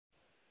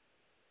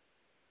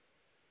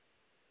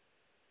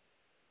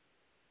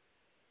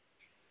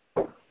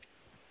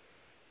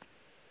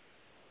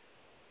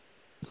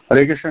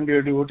Hare Krishna,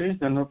 dear devotees,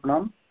 Dhanva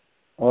Pranam.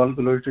 All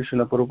glory to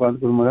Srila Prabhupada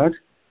Guru Maharaj.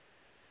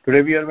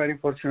 Today we are very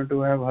fortunate to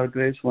have Her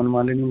Grace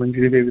Vanamalini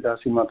Manjari Devi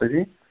Dasi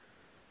Mataji,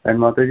 and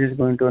Mataji is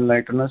going to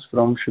enlighten us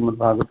from Srimad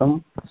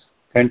Bhagavatam,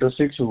 Canto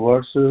 6,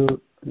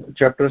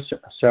 Chapter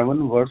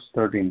 7, verse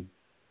 13.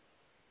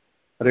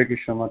 Hare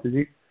Krishna,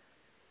 Mataji.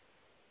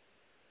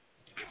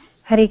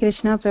 Hare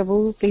Krishna,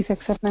 Prabhu. Please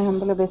accept my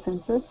humble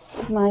obeisances.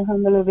 My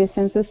humble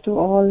obeisances to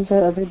all the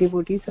other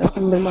devotees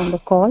assembled on the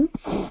call.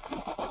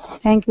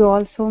 Thank you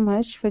all so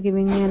much for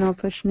giving me an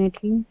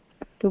opportunity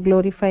to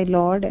glorify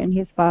Lord and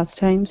His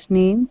pastimes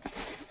name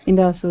in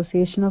the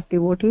association of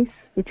devotees,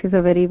 which is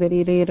a very,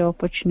 very rare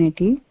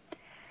opportunity.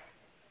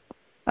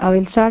 I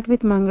will start with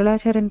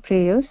Mangalacharan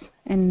prayers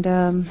and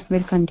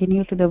we'll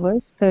continue to the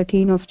verse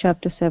 13 of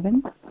chapter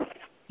 7,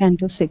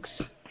 Canto 6.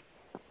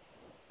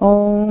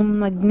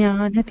 Om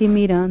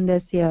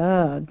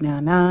Ajnanatimirandasya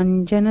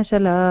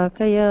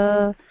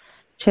Jnananjanashalakaya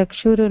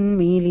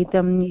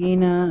Chakshurunmilitam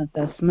Yena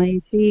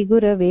Tasmai Sri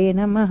Gurave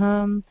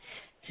Namah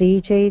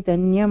Sri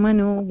Chaitanya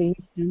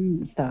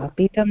Manobhishtam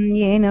Stapitam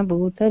Yena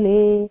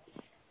Bhutale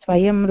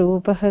Swayam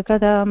Rupah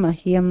Kada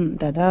Mahyam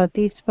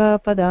Dadati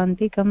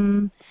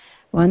Svapadantikam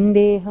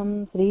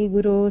Vandeham Sri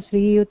Guru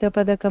Sri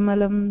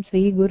Yutapadakamalam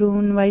Sri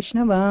Gurun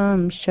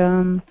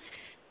Vaishnavamsham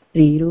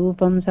Sri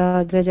Rupam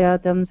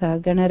Sagrajatam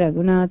Sagana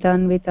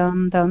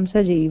Raghunathanvitam Tam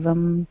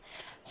Sajivam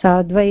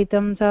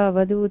Sadvaitam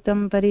Savadutam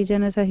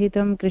Parijana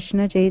Sahitam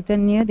Krishna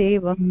Chaitanya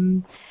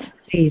Devam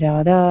Sri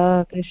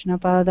Radha Krishna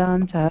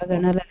Padan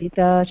Sagana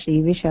Lalita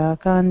Sri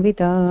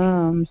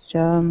Vishakhanvitam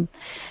Sham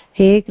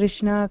He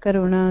Krishna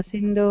Karuna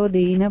Sindho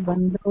Dina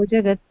Bandho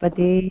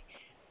Jagatpate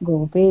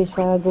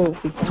Gopesha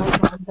Gopika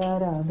Kanta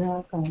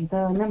Radha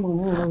Kanta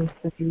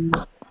Namostate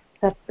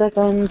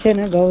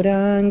Saptakanchana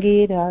Gaurangi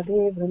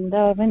Radhe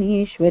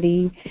Vrindavaneshwari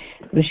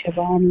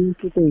Vrishabhani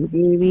Sute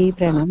Devi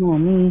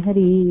Pranamami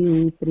Hari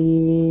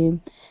Priye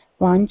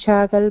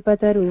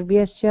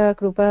Vanchakalpatarubhyascha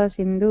Krupa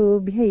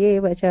Sindhubhya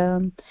eva cha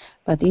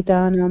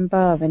Patitanam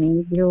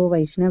Pavanebhyo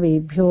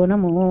Vaishnavebhyo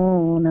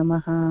Namo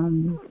Namaha.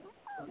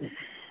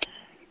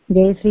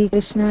 Jai Sri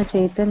Krishna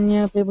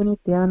Chaitanya Prabhu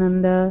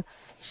Nityananda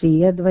Shri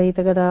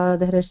Advaita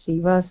Gadadhara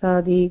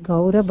Srivasadi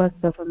Gaura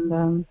Bhakta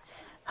Vrinda.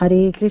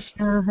 Hare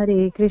Krishna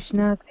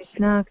Krishna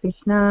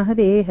Krishna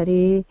Hare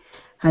Hare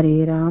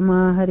Hare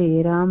Rama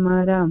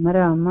Rama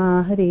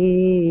Rama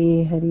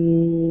Hare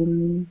Hare.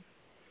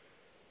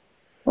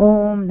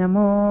 Om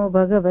Namo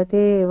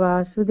Bhagavate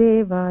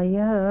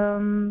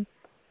Vasudevaya.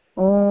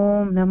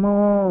 Om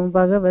Namo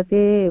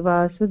Bhagavate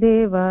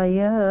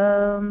Vasudevaya.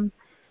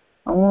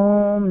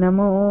 Om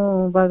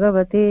Namo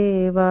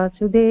Bhagavate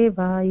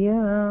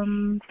Vasudevaya.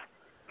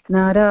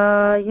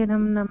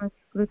 Narayanam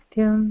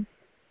Namaskrutyam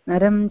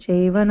Naram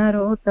Chaiva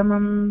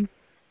Narottamam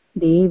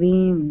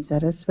Devim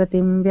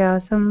Saraswatim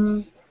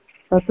Vyasam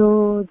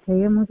Tato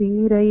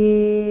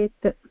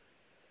Jayamudirayet.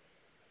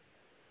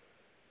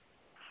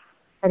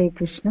 Hare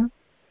Krishna.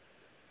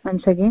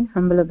 Once again,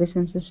 humble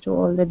obeisances to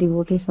all the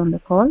devotees on the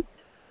call.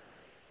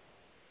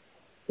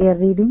 We are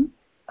reading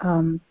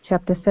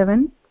chapter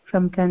 7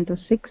 from Canto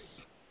 6.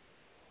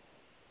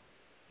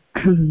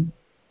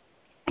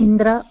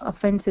 Indra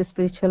offends his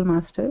spiritual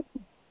master,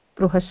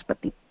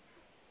 Bruhaspati.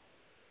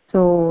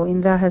 So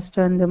Indra has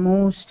done the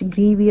most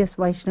grievous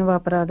Vaishnava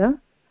aparadha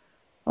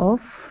of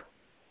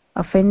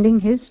offending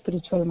his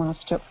spiritual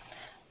master.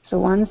 So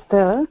once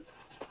the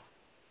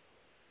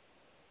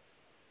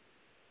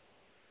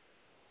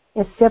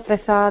Yasya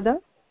Prasada,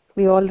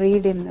 we all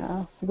read in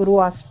Guru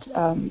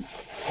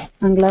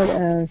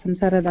Angla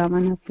Samsara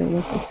Damana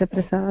prayers, Yasya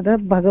Prasada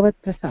Bhagavat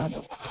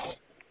Prasada.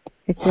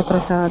 Yasya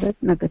Prasada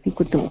Nagati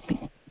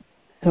Kutopi.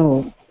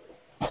 So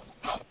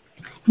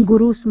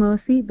Guru's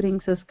mercy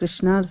brings us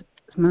Krishna's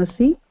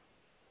mercy.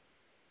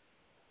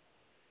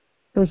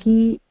 So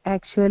he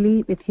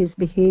actually, with his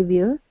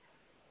behavior,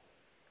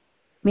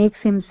 makes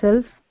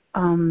himself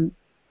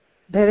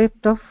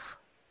bereft of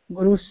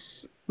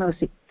Guru's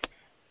mercy.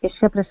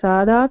 Yasya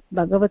prasadat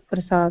bhagavat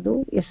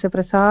prasado yasya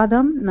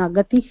prasadam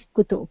nagati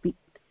kutopi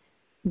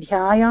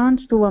dhyayan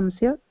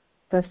stuvamsya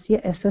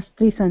tasya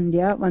asastri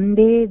sandhya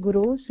vande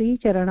guru sri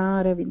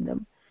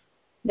charanaravindam.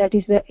 That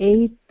is the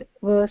 8th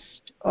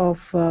verse of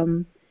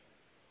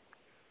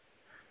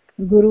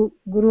Guru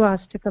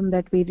Ashtakam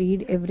that we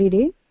read every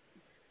day,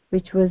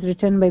 which was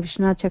written by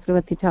Vishwanath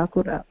Chakravarti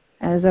Thakur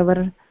as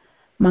our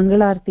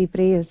Mangalarti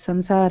prayers.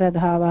 Samsara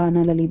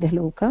dhavana lalidha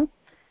loka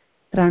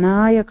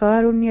Pranaya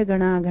karunya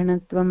gana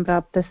ganatvam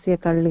praptasya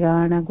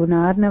kalyana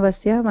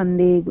gunarnavasya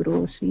vande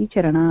guru sri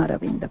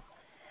charanaravindam.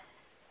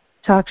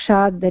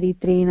 Sakshat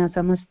daritrena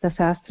samasta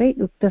sastre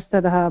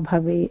yuktastadha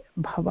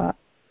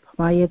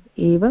bhavayat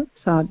eva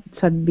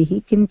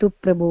sadbihi kintu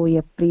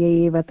prabhoya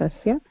priya eva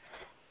tasya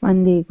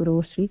vande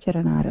guru sri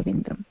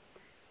charanaravindam.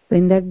 So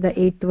in that the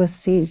 8th verse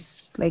says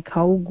like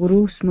how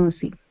Guru's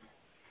mercy.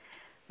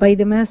 By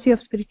the mercy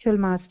of spiritual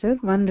master,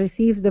 one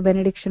receives the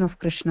benediction of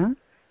Krishna.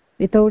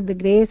 Without the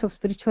grace of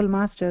spiritual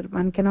master,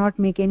 one cannot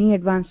make any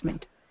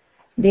advancement.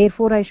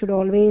 Therefore, I should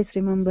always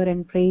remember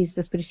and praise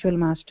the spiritual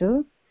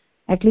master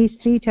At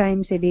least 3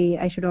 times a day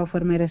I should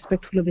offer my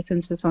respectful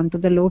obeisances onto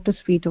the lotus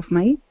feet of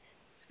my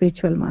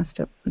spiritual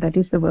master. That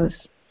is the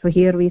verse. So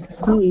here we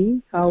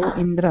see how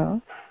Indra,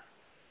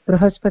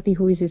 Brahaspati,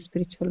 who is his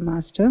spiritual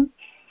master,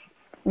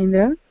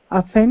 Indra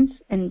offends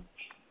and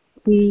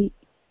he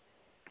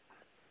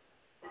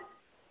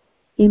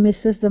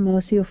misses the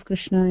mercy of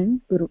Krishna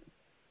and Guru.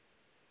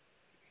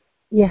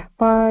 Yah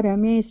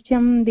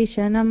parameshyam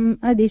dishanam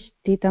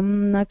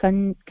adishtitam na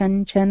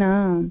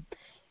kanchana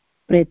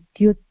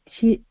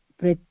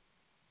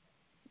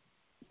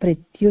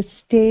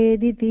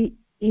pratyustediti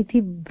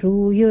iti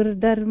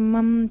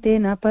bruyurdharmam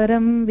tena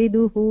param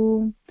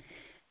viduhu.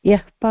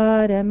 Yah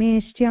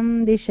parameshyam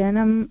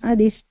dishanam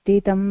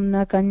adishtitam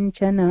na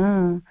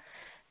kanchana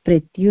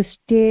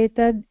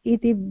pratyustetad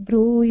iti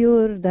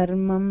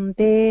bruyurdharmam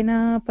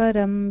tena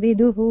param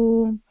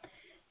viduhu.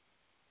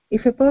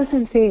 If a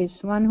person says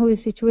one who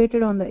is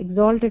situated on the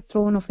exalted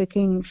throne of a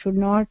king should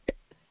not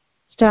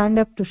stand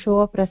up to show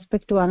up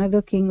respect to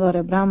another king or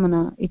a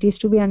brahmana, it is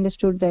to be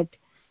understood that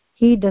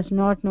he does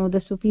not know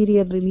the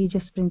superior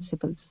religious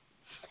principles.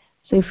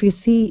 So if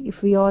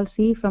we all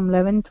see from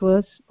 11th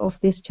verse of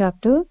this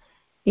chapter,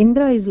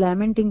 Indra is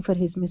lamenting for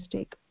his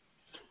mistake.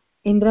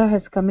 Indra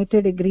has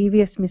committed a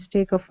grievous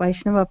mistake of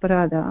Vaishnava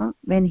Aparadha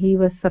when he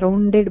was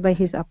surrounded by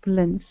his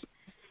opulence.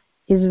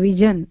 His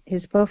vision,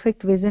 his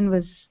perfect vision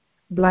was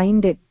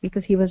blinded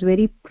because he was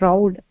very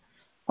proud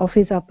of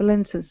his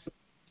opulences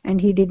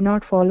and he did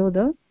not follow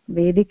the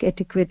Vedic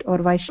etiquette or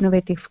Vaishnava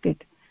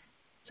etiquette.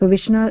 So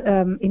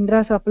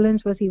Indra's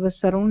opulence was he was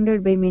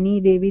surrounded by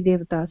many Devi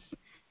Devatas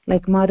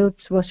like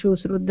Maruts,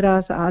 Vashus,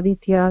 Rudras,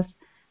 Adityas,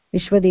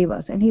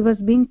 Vishwadevas, and he was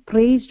being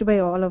praised by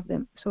all of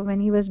them. So when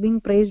he was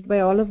being praised by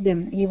all of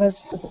them, he was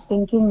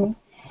thinking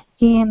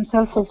he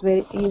himself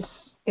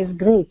is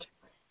great,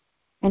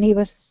 and he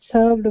was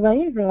served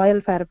by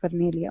royal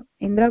paraphernalia.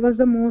 Indra was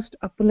the most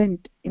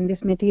opulent in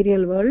this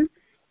material world.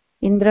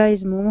 Indra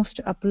is most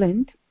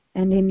opulent,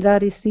 and Indra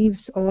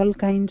receives all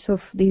kinds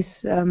of these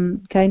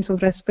kinds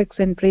of respects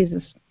and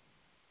praises.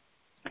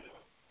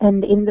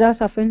 And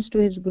Indra's offense to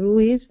his guru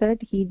is that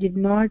he did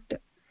not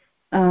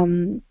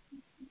in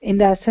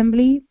the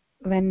assembly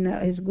when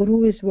his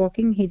guru is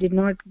walking, he did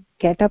not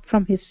get up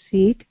from his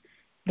seat,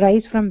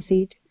 rise from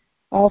seat,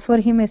 offer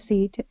him a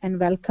seat and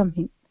welcome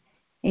him.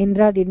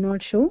 Indra did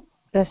not show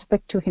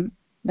respect to him.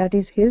 That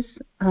is his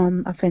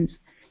offense.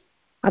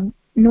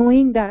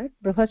 Knowing that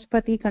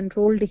Brahaspati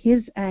controlled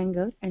his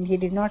anger and he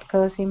did not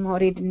curse him or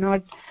he did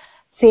not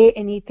say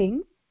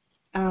anything,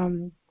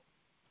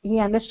 he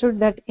understood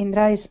that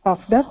Indra is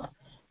puffed up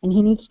and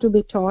he needs to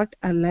be taught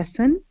a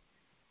lesson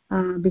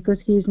because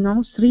he is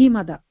now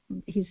Srimada.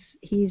 He's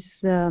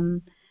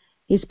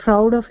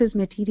proud of his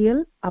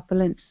material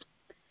opulence.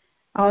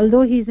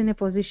 Although he is in a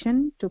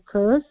position to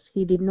curse,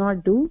 he did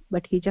not do,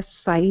 but he just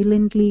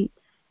silently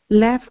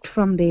left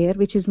from there,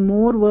 which is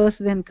more worse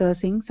than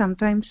cursing.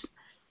 Sometimes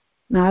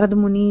Narada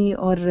Muni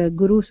or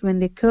gurus, when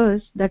they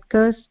curse, that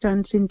curse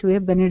turns into a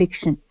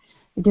benediction.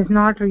 It is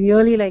not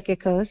really like a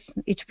curse.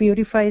 It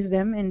purifies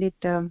them and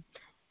it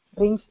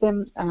brings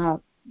them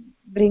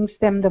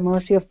the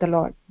mercy of the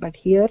Lord. But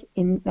here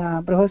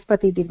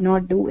Brahaspati did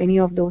not do any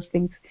of those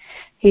things.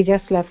 He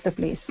just left the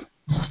place.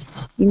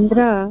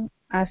 Indra,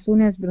 as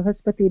soon as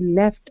Brahaspati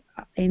left,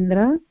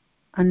 Indra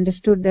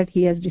understood that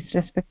he has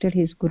disrespected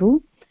his guru,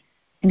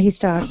 and he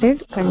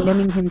started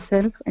condemning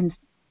himself and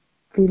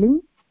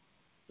feeling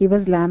he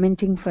was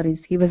lamenting for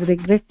he was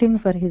regretting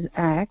for his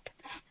act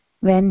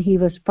when he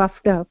was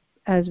puffed up.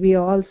 As we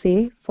all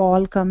say,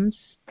 pride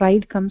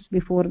comes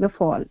before the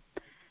fall.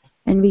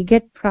 And we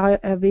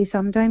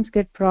sometimes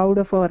get proud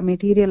of our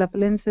material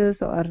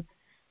opulences, or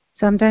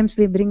sometimes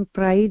we bring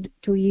pride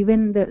to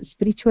even the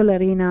spiritual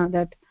arena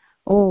that,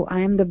 oh, I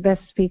am the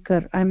best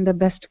speaker, I am the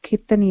best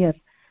kirtanier,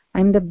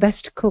 I am the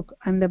best cook,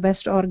 I am the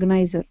best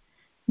organizer.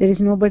 There is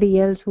nobody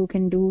else who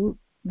can do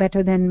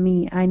better than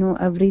me. I know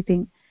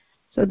everything.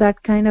 So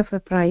that kind of a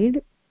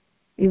pride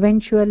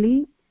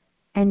eventually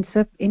ends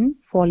up in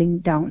falling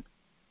down.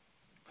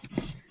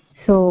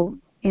 So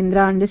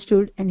Indra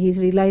understood and he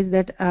realized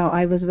that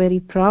I was very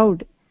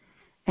proud,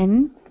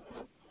 and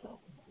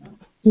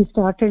he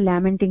started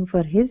lamenting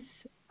for his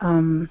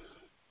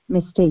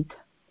mistake,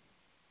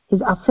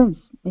 his offense.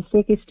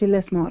 Mistake is still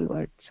a small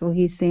word. So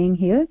he's saying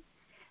here,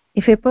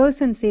 if a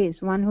person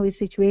says one who is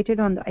situated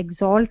on the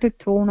exalted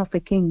throne of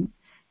a king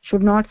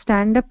should not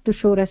stand up to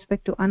show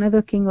respect to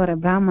another king or a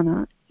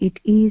brahmana, it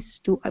is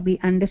to be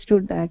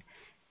understood that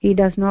he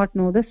does not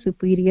know the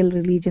superior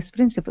religious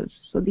principles.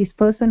 So this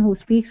person who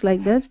speaks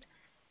like this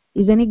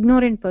is an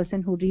ignorant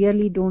person who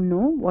really don't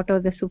know what are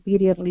the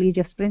superior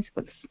religious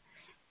principles.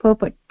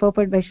 Purport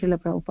by Srila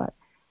Prabhupada.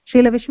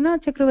 Srila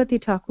Vishwanath Chakravarti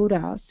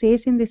Thakura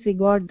says in this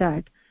regard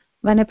that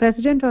when a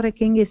president or a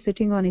king is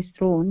sitting on his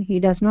throne, he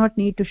does not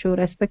need to show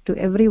respect to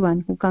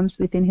everyone who comes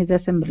within his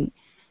assembly,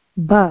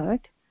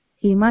 but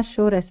he must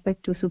show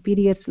respect to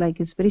superiors like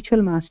his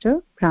spiritual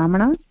master,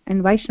 Brahmanas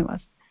and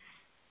Vaishnavas.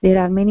 There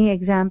are many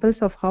examples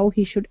of how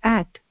he should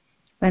act.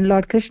 When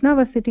Lord Krishna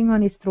was sitting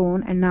on his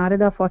throne and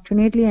Narada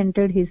fortunately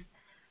entered his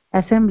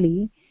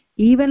assembly,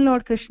 Even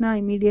Lord Krishna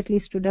immediately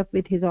stood up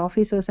with his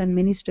officers and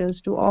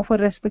ministers to offer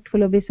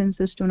respectful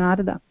obeisances to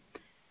Narada.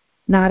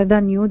 Narada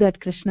knew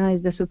that Krishna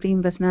is the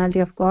Supreme Personality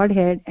of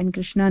Godhead, and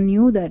Krishna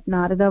knew that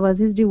Narada was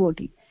his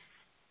devotee.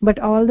 But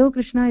although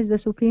Krishna is the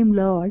Supreme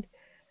Lord,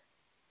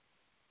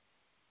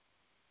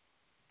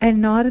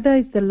 and Narada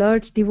is the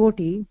Lord's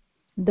devotee,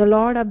 the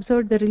Lord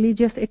observed the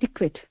religious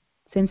etiquette.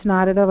 Since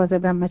Narada was a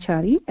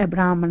brahmachari, a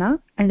brahmana,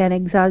 and an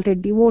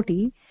exalted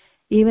devotee,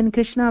 even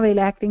Krishna, while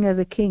acting as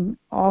a king,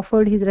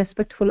 offered his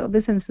respectful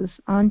obeisances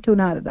unto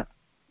Narada.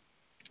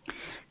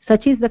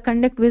 Such is the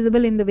conduct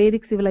visible in the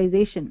Vedic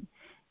civilization,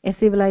 a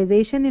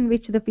civilization in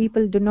which the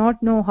people do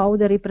not know how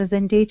the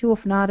representative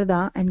of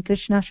Narada and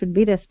Krishna should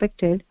be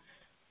respected,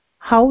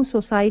 how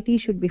society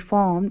should be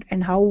formed,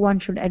 and how one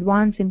should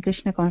advance in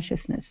Krishna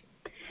consciousness.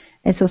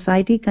 A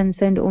society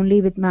concerned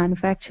only with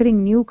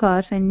manufacturing new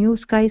cars and new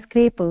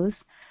skyscrapers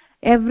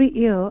every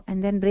year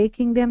and then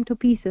breaking them to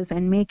pieces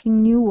and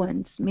making new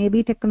ones may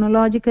be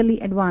technologically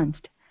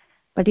advanced,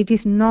 but it is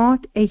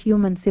not a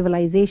human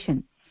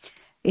civilization.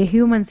 A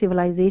human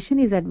civilization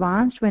is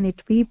advanced when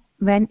its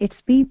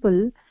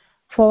people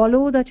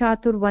follow the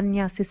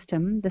Chaturvanya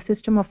system, the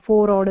system of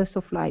 4 orders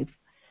of life.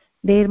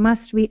 There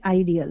must be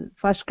ideal: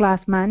 first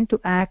class men to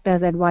act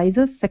as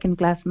advisors, second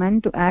class men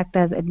to act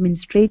as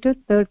administrators,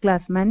 third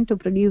class men to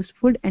produce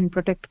food and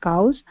protect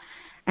cows,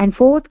 and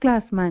fourth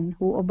class men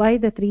who obey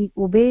the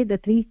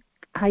three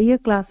higher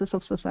classes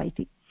of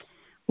society.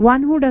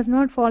 One who does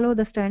not follow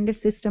the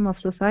standard system of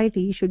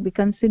society should be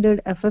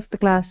considered a first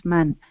class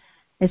man.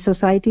 A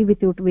society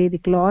without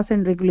Vedic laws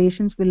and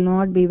regulations will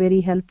not be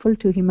very helpful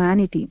to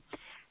humanity.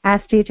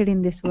 As stated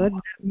in this word,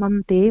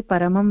 Dharmam te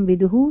paramam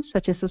viduhu,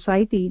 such a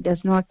society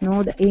does not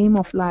know the aim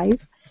of life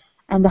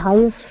and the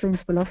highest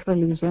principle of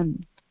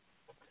religion.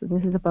 So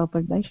this is the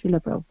purport by Srila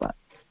Prabhupada.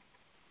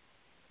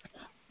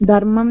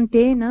 Dharmam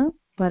te na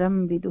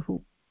param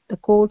viduhu, the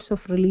codes of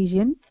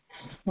religion,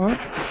 or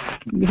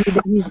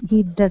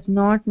he does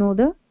not know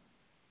the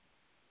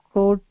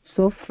codes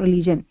of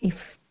religion.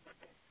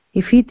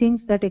 If he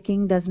thinks that a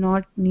king does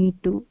not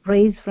need to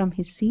rise from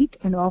his seat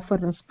and offer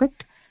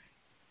respect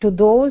to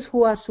those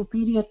who are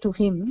superior to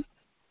him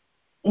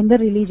in the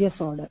religious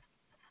order.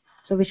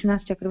 So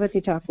Vishwanath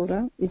Chakravarti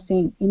Thakura is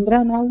saying,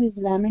 Indra now is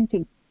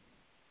lamenting.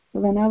 So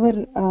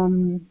whenever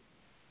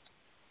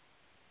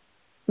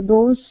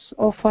those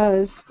of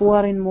us who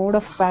are in mode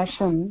of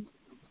passion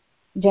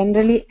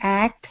generally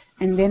act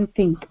and then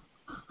think.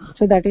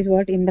 So that is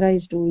what Indra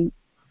is doing.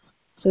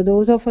 So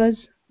those of us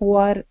who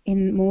are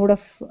in mode of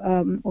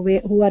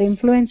who are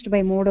influenced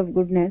by mode of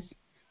goodness,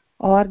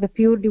 or the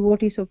pure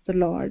devotees of the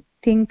Lord,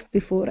 think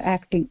before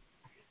acting.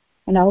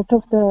 And out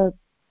of the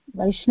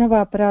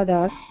Vaishnava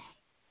aparadas,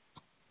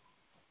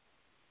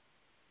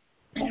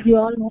 you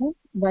all know,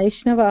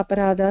 Vaishnava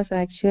aparadas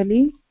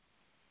actually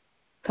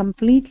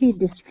completely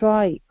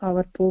destroy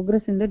our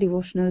progress in the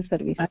devotional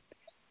service.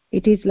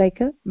 It is like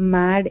a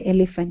mad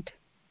elephant.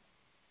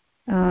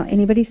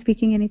 Anybody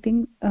speaking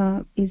anything?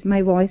 Is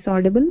my voice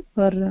audible?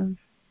 Or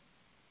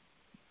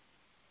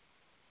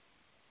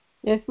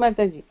Yes,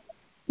 Mataji.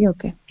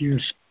 Okay.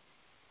 Yes.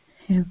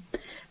 Yeah.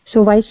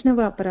 So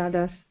Vaishnava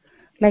aparadas,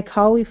 like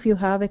how if you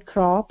have a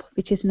crop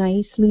which is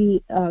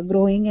nicely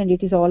growing and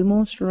it is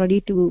almost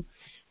ready to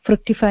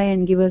fructify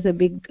and give us a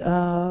big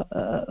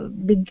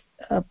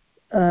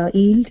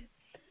yield,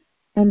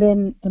 and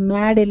then a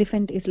mad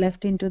elephant is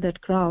left into that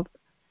crop,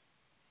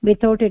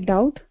 without a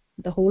doubt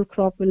the whole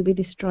crop will be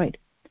destroyed.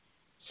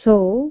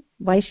 So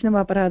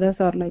Vaishnava aparadas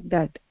are like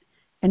that.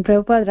 And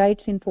Prabhupada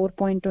writes in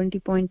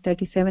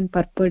 4.20.37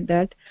 purport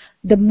that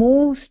the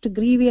most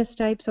grievous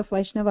types of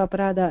Vaishnava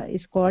aparada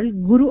is called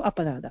Guru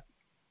aparada,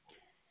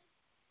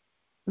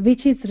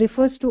 which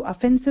refers to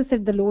offences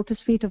at the lotus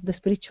feet of the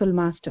spiritual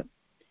master.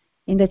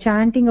 In the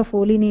chanting of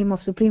holy name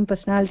of Supreme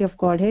Personality of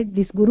Godhead,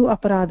 this Guru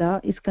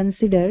aparada is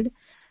considered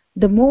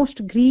the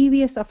most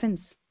grievous offence.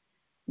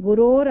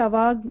 Guror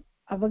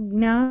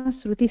avagna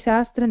sruti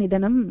sastra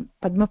nidanam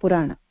Padma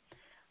Purana.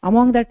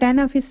 Among the 10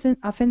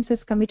 offences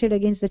committed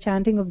against the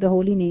chanting of the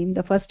holy name,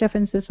 the first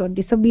offences are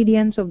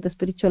disobedience of the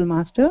spiritual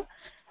master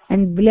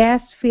and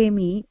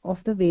blasphemy of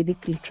the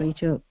Vedic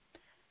literature.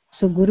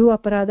 So Guru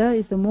aparada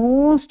is the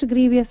most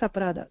grievous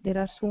aparada. There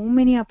are so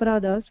many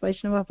aparadas,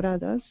 Vaishnava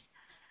aparadas.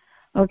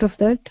 Out of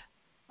that,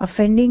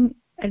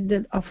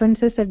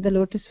 offenses at the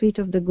lotus feet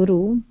of the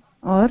Guru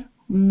are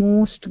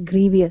most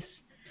grievous.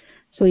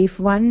 So if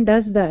one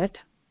does that,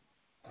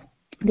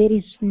 there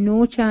is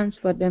no chance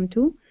for them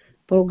to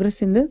progress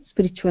in the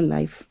spiritual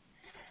life.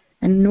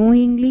 And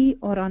knowingly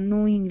or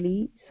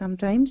unknowingly,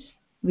 sometimes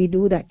we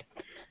do that.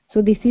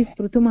 So this is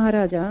Prithu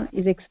Maharaja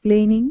is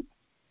explaining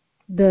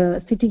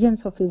the citizens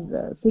of his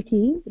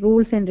city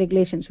rules and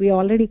regulations. We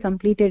already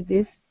completed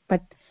this,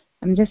 but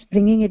I'm just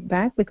bringing it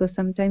back because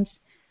sometimes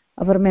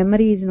our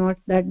memory is not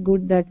that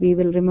good that we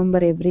will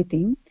remember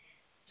everything.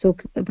 So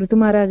Prithu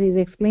Maharaj is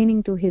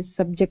explaining to his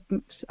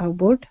subjects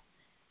about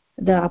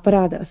the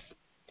aparadas.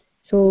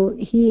 So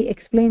he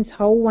explains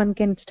how one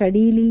can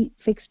steadily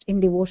fixed in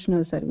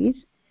devotional service.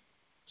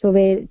 So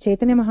where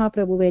Chaitanya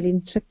Mahaprabhu were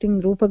instructing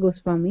Rupa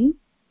Goswami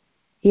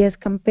he has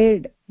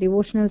compared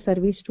devotional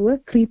service to a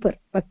creeper,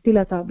 bhakti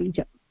lata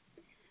bija.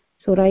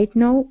 So right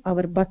now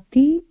our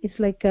bhakti is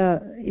like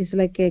a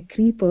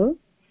creeper.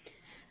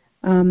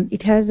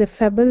 It has a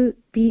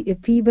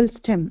feeble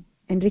stem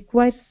and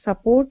requires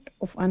support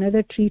of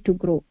another tree to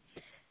grow.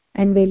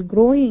 And while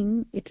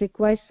growing, it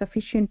requires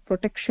sufficient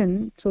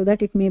protection so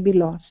that it may be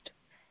lost.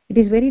 It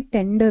is very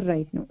tender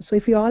right now. So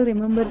if you all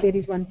remember, there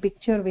is one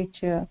picture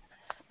which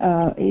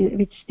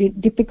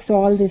depicts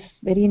all this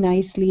very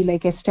nicely,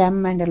 like a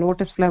stem and a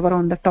lotus flower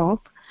on the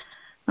top.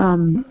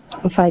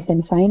 If I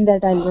can find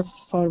that, I'll just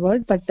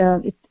forward. But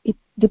it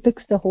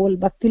depicts the whole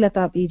Bhakti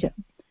Lata Bija.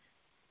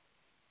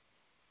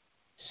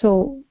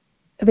 So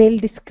while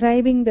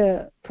describing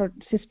the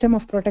system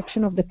of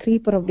protection of the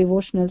creeper of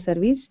devotional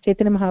service,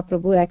 Chaitanya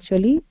Mahaprabhu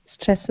actually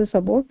stresses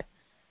about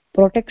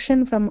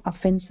protection from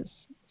offenses.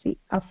 See,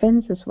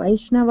 offenses,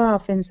 Vaishnava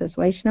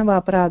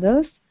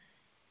aparadhas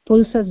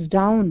pulls us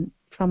down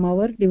from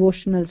our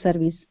devotional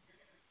service.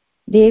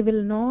 They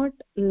will not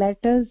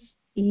let us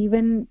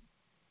even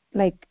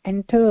like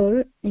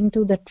enter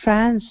into the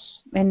trance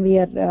when we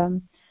are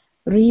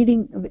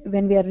reading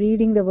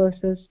the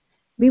verses.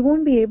 We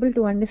won't be able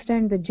to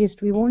understand the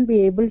gist. We won't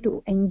be able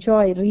to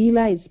enjoy,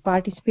 realize,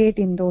 participate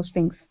in those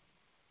things.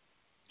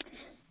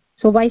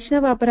 So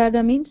Vaishnava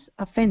Aparadha means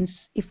offense.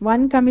 If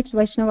one commits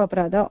Vaishnava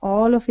Aparadha,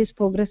 all of his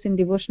progress in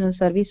devotional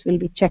service will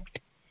be checked.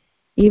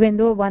 Even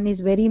though one is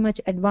very much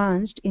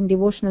advanced in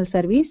devotional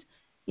service,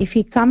 if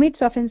he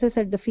commits offenses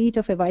at the feet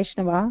of a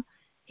Vaishnava,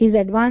 his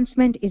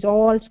advancement is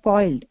all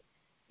spoiled.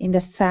 In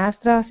the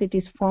Shastras, it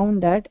is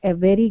found that a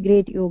very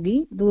great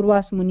yogi,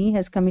 Durvasa Muni,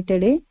 has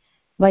committed a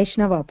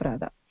Vaishnava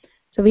Aparadha.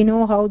 So we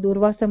know how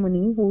Durvasa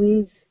Muni, who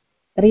is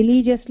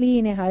religiously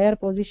in a higher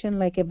position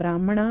like a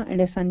Brahmana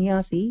and a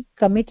Sannyasi,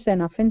 commits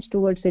an offense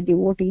towards a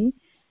devotee,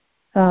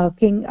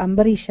 King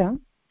Ambarisha,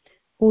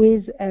 who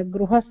is a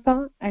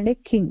Gruhastha and a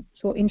king.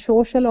 So in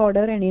social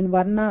order and in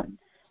Varna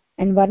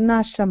and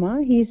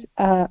Varnashrama, he is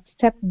a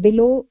step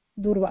below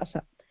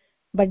Durvasa.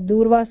 But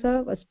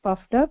Durvasa was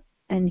puffed up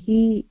and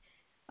he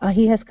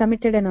has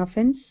committed an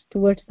offense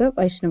towards the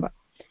Vaishnava.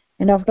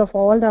 And out of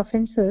all the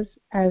offenses,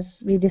 as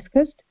we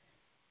discussed,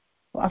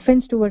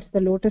 offense towards the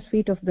lotus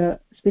feet of the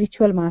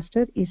spiritual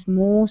master is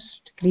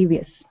most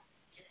grievous.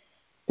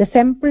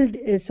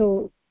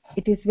 So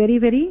it is very,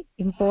 very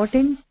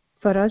important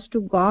for us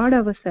to guard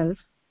ourselves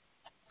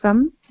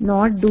from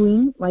not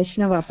doing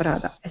Vaishnava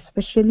Aparadha,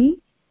 especially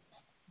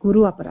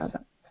Guru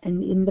Aparadha.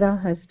 And Indra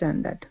has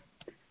done that.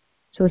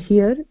 So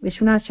here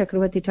Vishwanath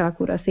Chakravarti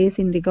Thakura says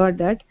in regard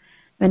that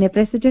when a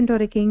president or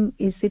a king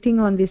is sitting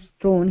on this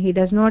throne, he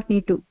does not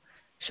need to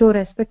show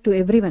respect to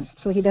everyone.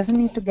 So he doesn't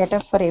need to get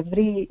up for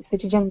every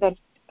citizen that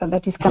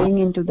is coming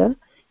into the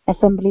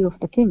assembly of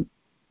the king.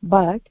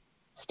 But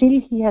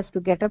still he has to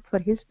get up for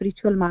his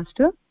spiritual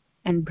master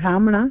and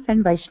Brahmanas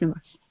and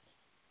Vaishnavas.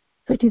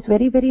 So it is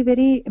very, very,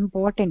 very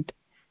important.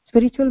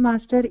 Spiritual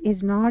master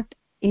is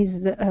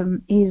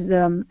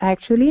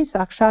actually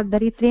Sakshat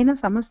Daritrena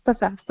Samasta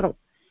Sastra.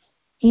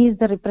 He is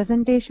the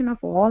representation of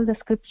all the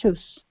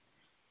scriptures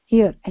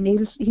here, and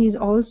he is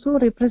also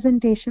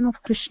representation of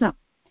Krishna.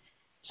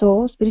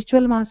 So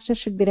spiritual master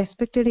should be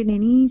respected in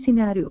any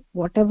scenario,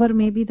 whatever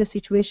may be the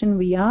situation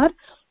we are,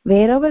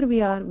 wherever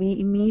we are, we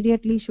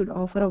immediately should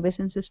offer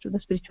obeisances to the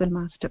spiritual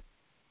master.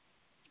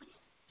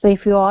 So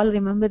if you all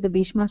remember the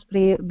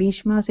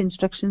Bhishma's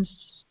instructions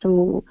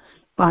to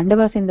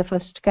Pandavas in the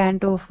first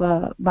canto of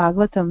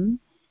Bhagavatam,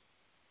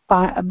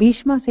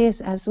 Bhishma says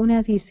as soon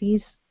as he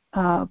sees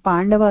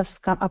Pandavas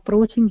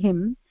approaching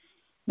him,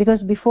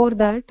 because before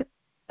that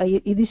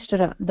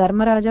Yudhishthira,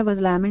 Dharmaraja was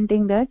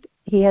lamenting that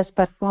he has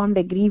performed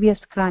a grievous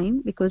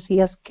crime because he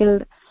has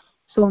killed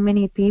so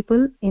many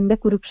people in the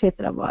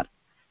Kurukshetra war.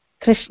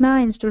 Krishna,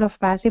 instead of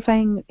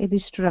pacifying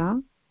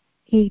Yudhishthira,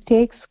 he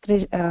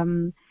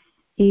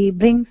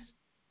brings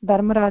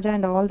Dharmaraja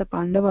and all the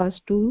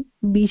Pandavas to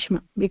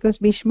Bhishma, because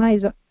Bhishma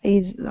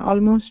is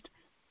almost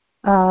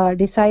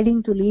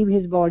deciding to leave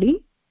his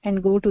body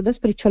and go to the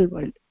spiritual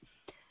world.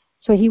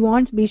 So he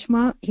wants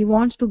Bhishma, he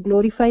wants to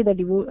glorify the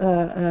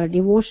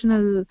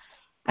devotion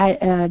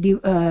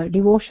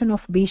of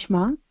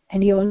Bhishma,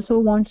 and he also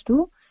wants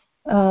to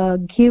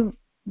give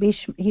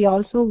Bhishma, he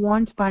also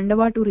wants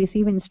Pandavas to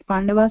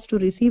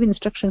receive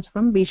instructions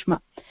from Bhishma,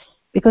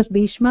 because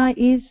Bhishma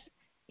is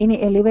in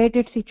an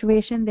elevated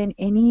situation than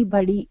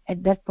anybody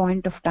at that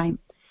point of time.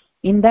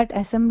 In that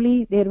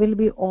assembly there will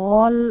be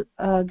all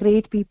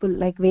great people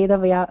like Veda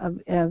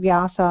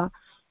Vyasa,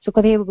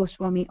 Sukadeva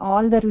Goswami,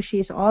 all the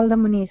rishis, all the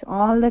munis,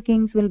 all the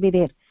kings will be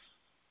there.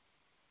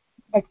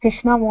 But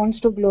Krishna wants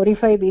to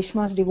glorify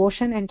Bhishma's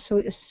devotion and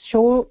so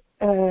show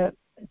to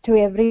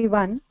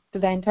everyone, to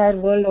the entire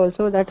world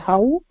also, that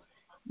how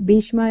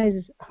Bhishma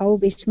is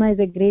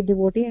a great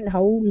devotee and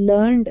how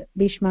learned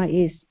Bhishma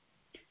is.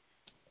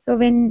 So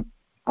when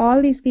all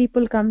these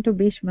people come to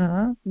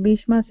Bhishma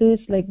says,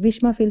 like,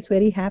 Bhishma feels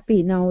very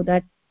happy now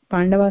that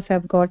Pandavas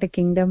have got a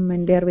kingdom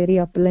and they are very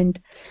opulent.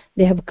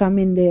 They have come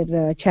in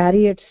their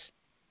chariots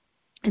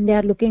and they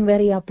are looking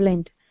very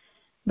opulent.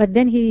 but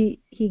then he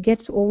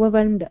gets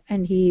overwhelmed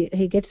and he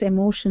gets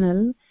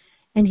emotional,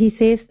 and he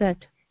says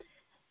that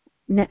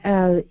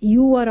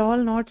you are all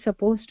not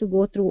supposed to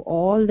go through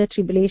all the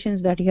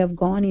tribulations that you have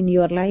gone in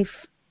your life,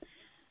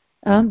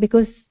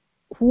 because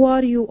who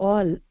are you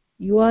all?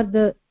 You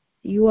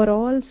are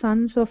all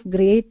sons of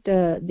great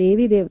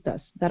Devi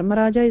Devatas.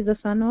 Dharmaraja is the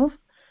son of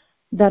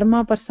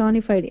Dharma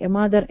personified,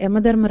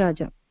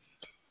 Yamadharmaraja.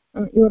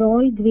 You are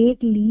all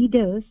great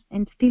leaders,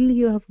 and still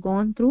you have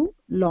gone through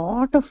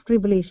lot of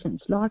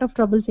tribulations, lot of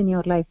troubles in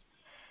your life,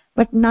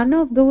 but none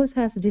of those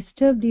has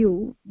disturbed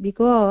you,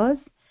 because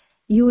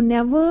you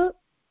never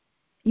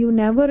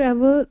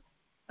ever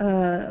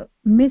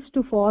miss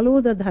to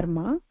follow the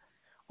dharma,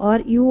 or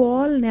you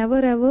all never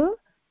ever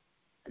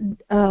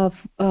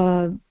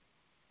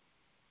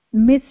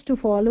miss to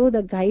follow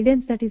the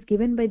guidance that is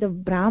given by the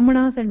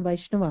Brahmanas and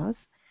Vaishnavas,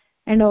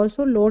 and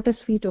also lotus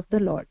feet of the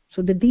Lord.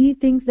 So these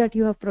things that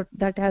you have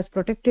that has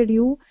protected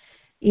you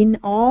in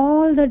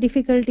all the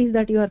difficulties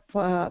that you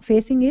are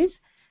facing is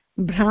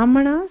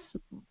Brahmanas,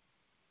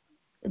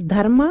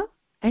 Dharma,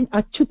 and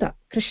Achyuta,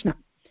 Krishna,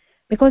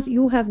 because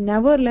you have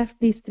never left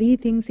these three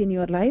things in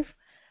your life.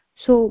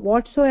 So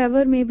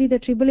whatsoever may be the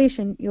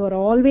tribulation, you are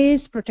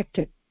always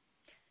protected.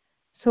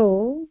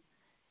 So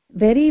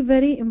very,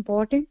 very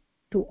important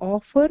to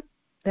offer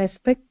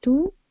respect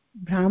to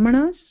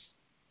Brahmanas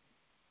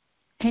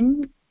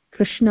and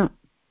Krishna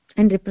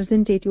and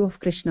representative of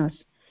Krishnas.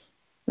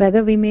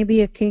 Whether we may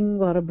be a king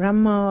or a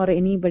Brahma or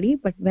anybody,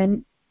 but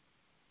when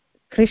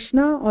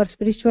Krishna or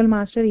spiritual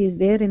master is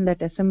there in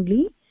that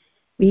assembly,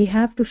 we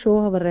have to show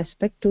our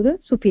respect to the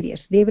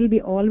superiors. They will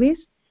be always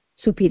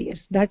superiors.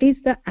 That is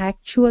the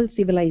actual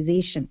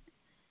civilization.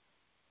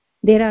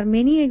 There are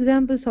many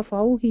examples of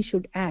how he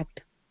should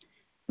act.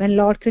 When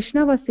Lord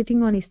Krishna was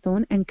sitting on his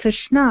throne, and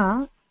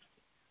Krishna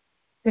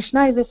is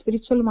a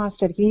spiritual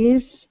master. He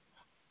is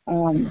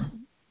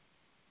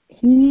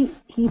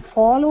he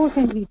follows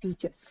and he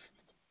teaches.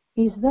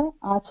 He is the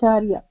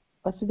Acharya.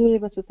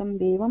 Vasudeva Sutam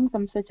Devam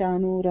Kamsa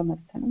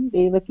Chanuramardhanam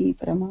Devaki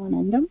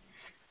Paramanandam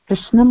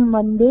Krishnam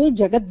Vande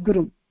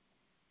Jagadgurum.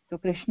 So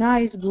Krishna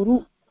is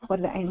Guru for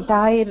the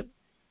entire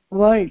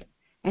world.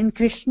 And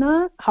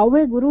Krishna, how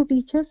a Guru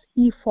teaches,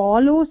 he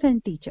follows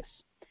and teaches.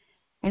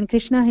 And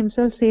Krishna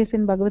himself says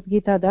in Bhagavad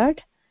Gita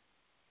that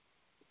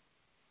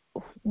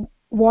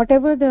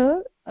whatever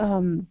the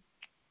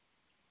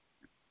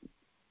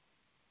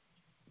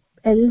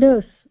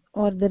elders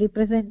or the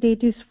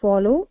representatives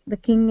follow, the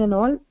king and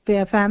all,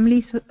 their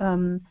families,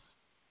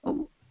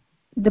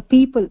 the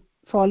people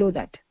follow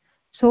that.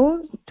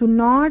 So to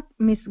not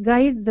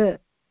misguide the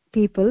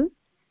people,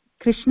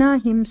 Krishna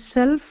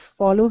himself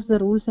follows the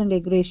rules and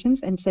regulations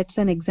and sets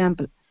an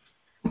example.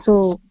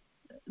 So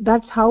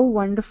that's how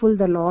wonderful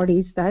the Lord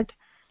is, that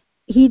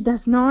he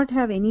does not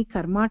have any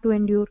karma to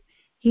endure.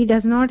 He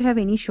does not have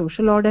any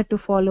social order to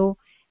follow.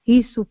 He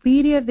is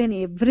superior than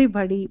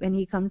everybody when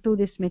he comes to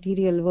this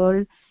material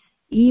world.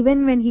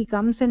 Even when he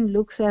comes and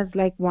looks as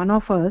like one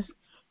of us,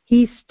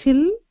 he is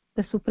still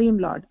the Supreme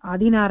Lord,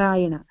 Adi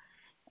Narayana.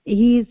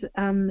 He is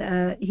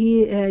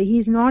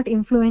not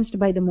influenced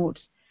by the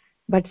modes,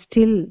 but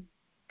still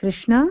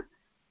Krishna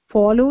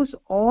follows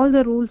all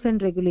the rules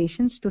and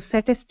regulations to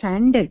set a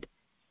standard.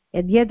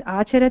 Yadyad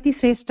acharati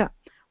shrestha,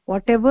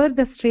 whatever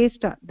the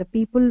shrestha, the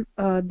people,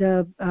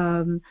 the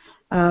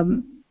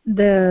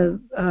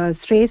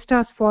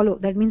shreshthas follow.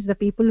 That means the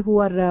people who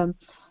are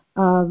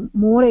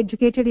more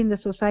educated in the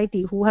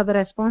society, who have a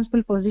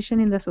responsible position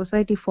in the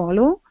society,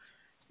 follow.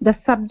 The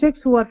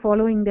subjects who are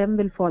following them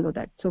will follow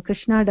that. So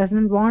Krishna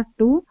doesn't want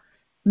to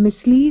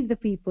mislead the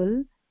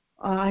people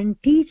and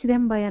teach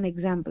them by an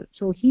example.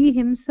 So he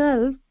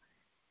himself,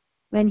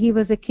 when he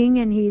was a king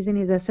and he is in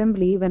his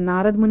assembly, when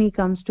Narad Muni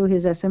comes to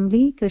his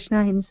assembly,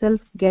 Krishna himself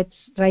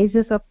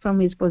rises up from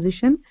his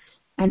position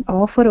and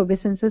offer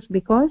obeisances,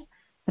 because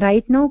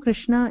right now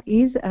Krishna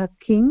is a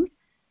king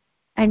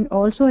and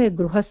also a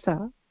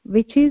gruhastha,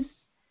 which is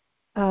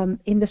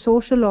in the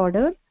social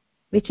order,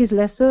 which is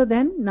lesser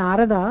than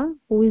Narada,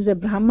 who is a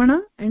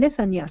Brahmana and a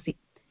Sannyasi.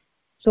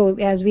 So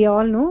as we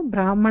all know,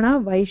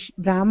 Brahmana,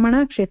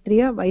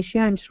 Kshatriya,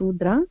 Vaishya and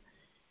Shudra,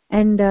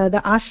 and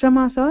the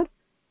ashramas are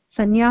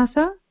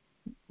Sannyasa,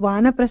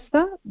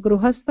 Vanaprastha,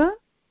 Gruhastha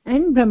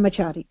and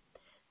Brahmachari.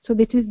 So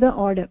this is the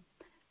order.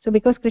 So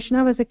because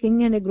Krishna was a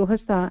king and a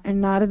Gruhastha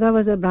and Narada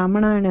was a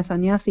Brahmana and a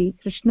Sannyasi,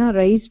 Krishna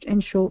raised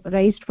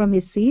from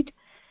his seat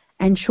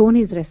and shown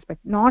his respect.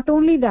 Not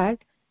only that,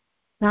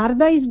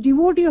 Narada is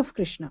devotee of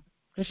Krishna.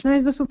 Krishna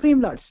is the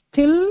Supreme Lord.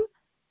 Still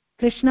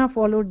Krishna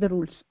followed the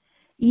rules.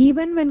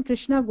 Even when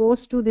Krishna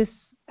goes to this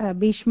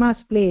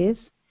Bhishma's place,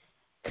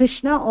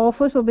 Krishna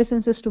offers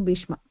obeisances to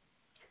Bhishma.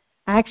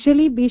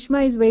 Actually,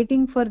 Bhishma is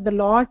waiting for the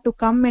Lord to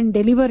come and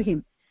deliver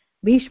him.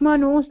 Bhishma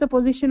knows the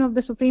position of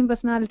the Supreme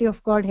Personality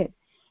of Godhead.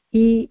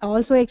 He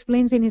also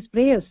explains in his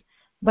prayers.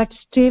 But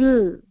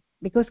still,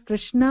 because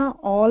Krishna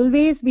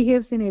always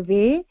behaves in a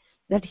way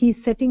that he is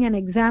setting an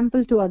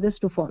example to others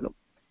to follow.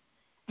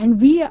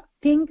 And we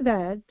think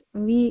that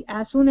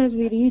as soon as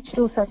we reach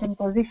to a certain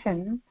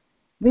position,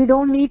 we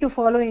don't need to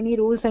follow any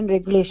rules and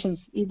regulations.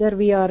 Either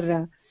we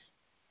are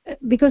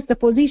because the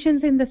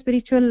positions in the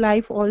spiritual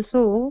life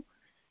also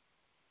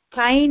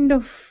kind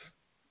of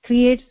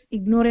creates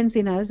ignorance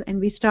in us, and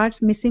we start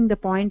missing the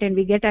point, and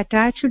we get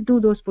attached to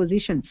those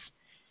positions,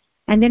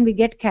 and then we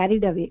get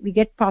carried away, we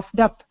get puffed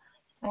up.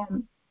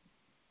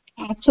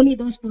 Actually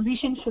those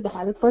positions should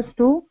help us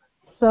to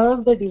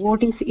serve the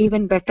devotees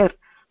even better.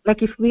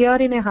 Like if we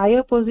are in a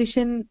higher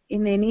position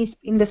in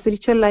the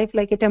spiritual life,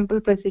 like a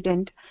temple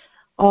president,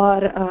 or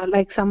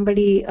like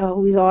somebody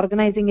who is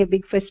organizing a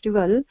big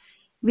festival,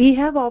 we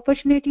have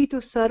opportunity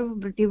to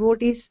serve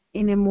devotees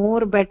in a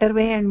more better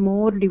way and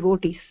more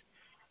devotees.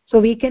 So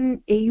we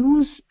can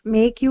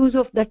make use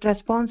of that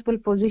responsible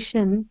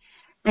position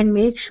and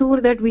make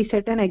sure that we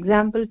set an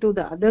example to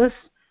the others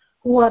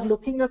who are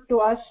looking up to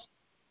us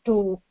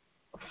to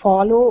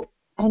follow,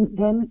 and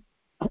then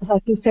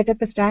to set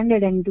up a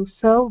standard and to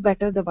serve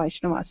better the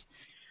Vaishnavas,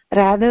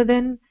 rather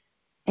than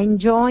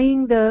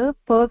enjoying the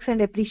perks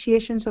and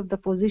appreciations of the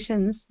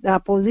positions. The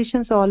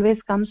positions always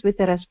comes with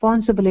a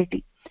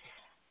responsibility.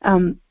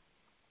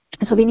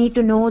 So we need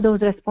to know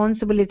those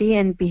responsibility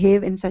and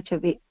behave in such a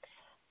way.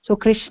 So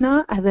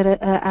Krishna as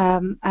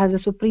a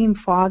supreme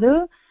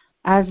father,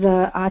 as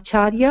a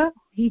acharya,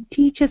 he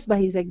teaches by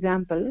his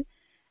example,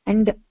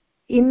 and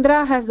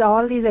Indra has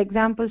all these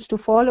examples to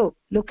follow.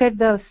 Look at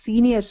the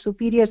seniors,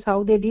 superiors,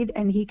 how they did,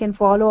 and he can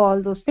follow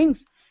all those things.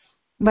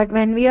 But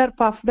when we are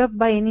puffed up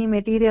by any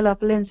material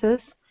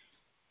appliances,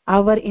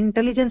 our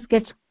intelligence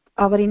gets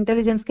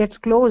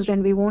closed,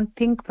 and we won't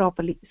think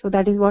properly. So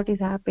that is what has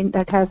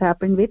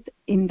happened with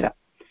Indra.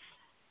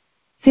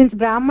 Since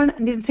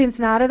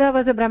Narada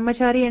was a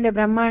brahmachari and a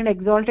Brahma and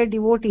exalted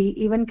devotee,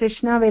 even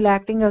Krishna, while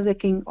acting as a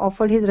king,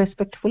 offered his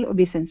respectful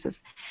obeisances.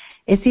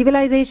 A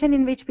civilization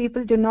in which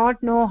people do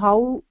not know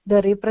how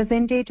the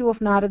representative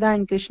of Narada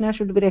and Krishna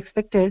should be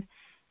respected,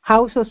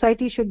 how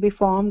society should be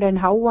formed, and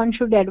how one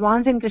should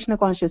advance in Krishna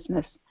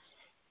consciousness.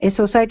 A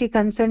society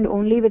concerned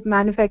only with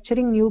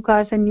manufacturing new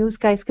cars and new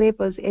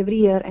skyscrapers every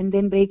year and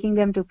then breaking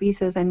them to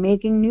pieces and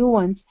making new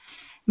ones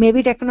may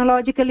be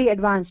technologically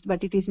advanced,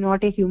 but it is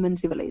not a human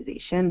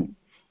civilization.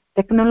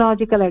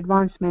 Technological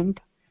advancement,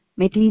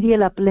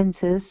 material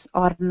appliances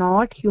are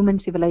not human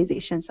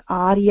civilizations.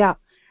 Arya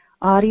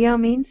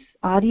means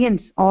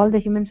Aryans. All the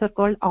humans are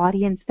called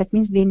Aryans. That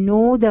means they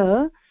know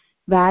the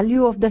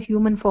value of the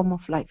human form of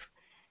life.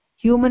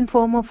 Human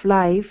form of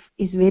life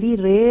is very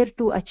rare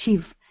to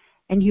achieve,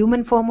 and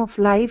human form of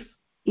life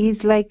is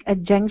like a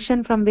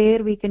junction from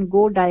where we can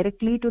go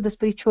directly to the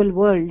spiritual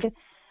world,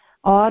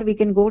 or we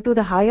can go to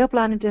the higher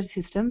planetary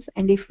systems.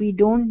 And if we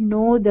don't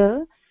know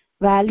the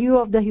value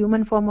of the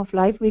human form of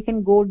life, we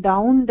can go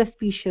down the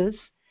species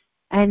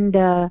and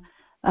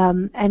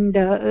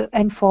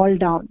fall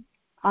down.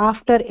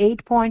 After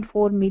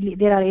 8.4 million,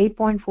 there are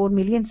 8.4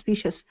 million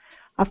species.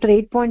 After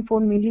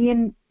 8.4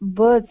 million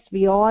births,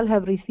 we all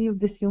have received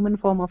this human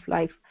form of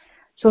life.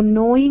 So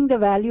knowing the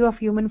value of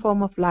human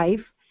form of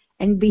life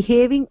and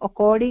behaving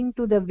according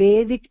to the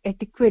Vedic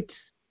etiquettes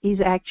is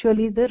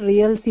actually the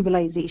real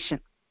civilization.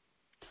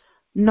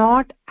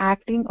 Not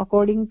acting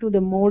according to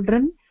the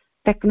modern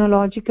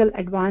technological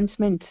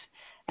advancements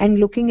and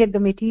looking at the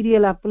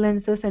material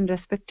appliances and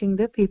respecting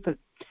the people.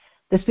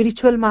 The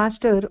spiritual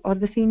master or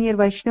the senior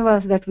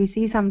Vaishnavas that we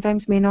see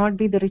sometimes may not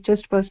be the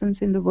richest persons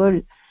in the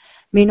world,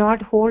 may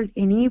not hold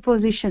any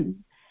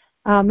position,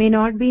 may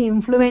not be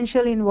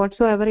influential in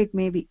whatsoever it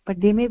may be, but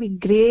they may be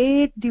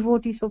great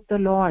devotees of the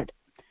Lord.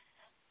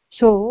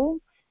 So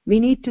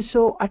we need to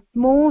show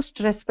utmost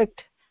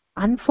respect.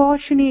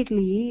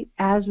 Unfortunately,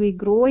 as we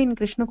grow in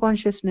Krishna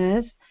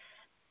consciousness,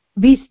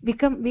 we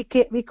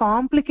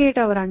complicate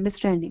our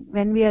understanding.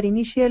 When we are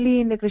initially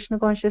in the Krishna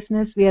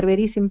consciousness, we are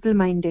very simple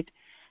minded.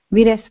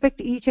 We respect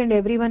each and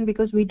everyone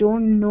because we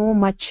don't know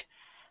much.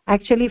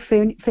 Actually,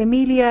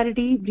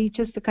 familiarity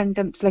breaches the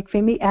contempt. Like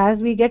as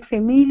we get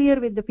familiar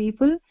with the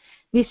people,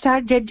 we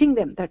start judging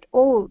them that,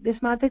 oh, this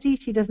Mataji,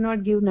 she does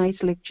not give nice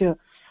lecture,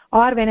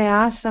 or when I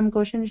ask some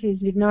question, she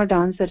did not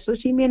answer, so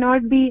she may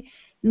not be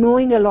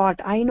knowing a lot.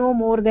 I know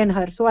more than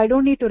her, so I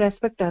don't need to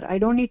respect her. I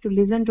don't need to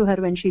listen to her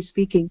when she's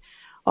speaking,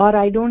 or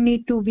I don't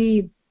need to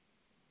be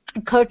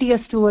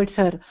courteous towards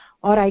her,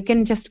 or I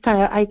can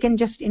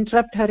just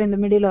interrupt her in the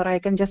middle, or I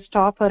can just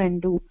stop her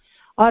and do.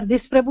 Or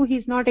this Prabhu,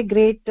 he's not a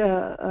great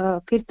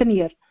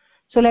kirtanier,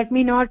 so let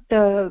me not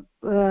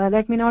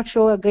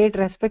show a great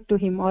respect to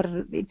him, or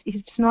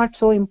it's not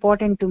so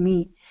important to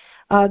me.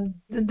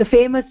 The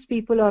famous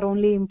people are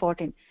only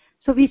important.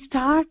 So we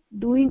start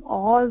doing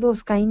all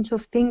those kinds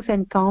of things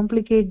and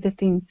complicate the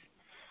things.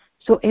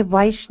 So a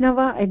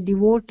Vaishnava, a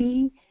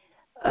devotee,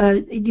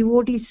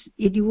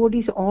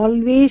 devotees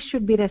always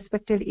should be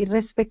respected,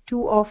 irrespective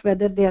of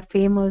whether they are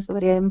famous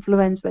or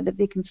influenced, whether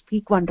they can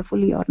speak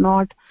wonderfully or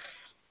not,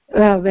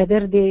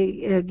 whether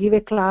they give a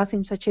class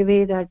in such a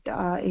way that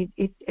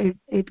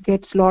it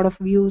gets a lot of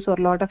views or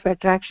a lot of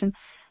attraction.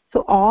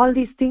 So all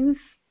these things,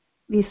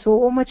 we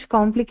so much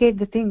complicate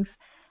the things.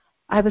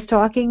 I was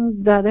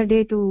talking the other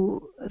day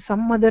to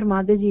some other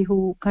Mataji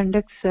who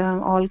conducts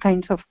all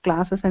kinds of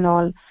classes and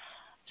all.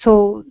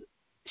 So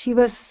she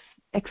was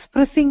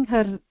expressing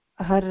her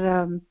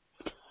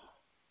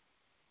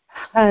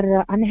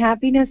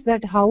unhappiness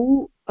that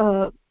how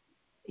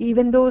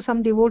even though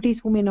some devotees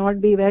who may not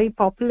be very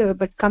popular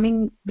but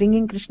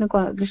bringing Krishna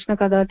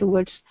Katha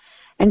towards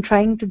and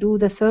trying to do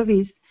the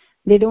service,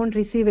 they don't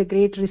receive a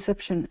great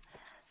reception.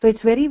 So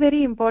it's very,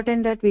 very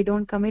important that we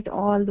don't commit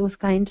all those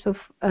kinds of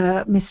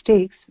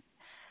mistakes,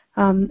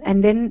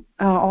 and then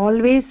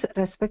always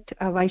respect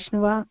a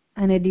Vaishnava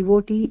and a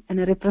devotee and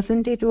a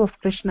representative of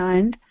Krishna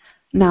and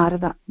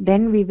Narada.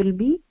 Then we will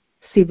be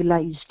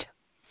civilized.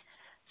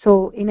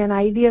 So in an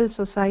ideal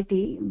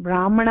society,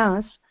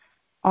 Brahmanas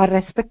are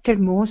respected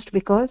most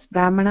because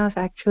Brahmanas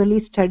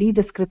actually study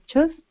the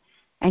scriptures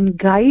and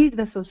guide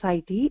the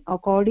society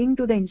according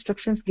to the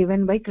instructions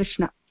given by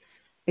Krishna,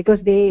 because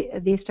they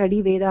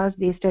study Vedas,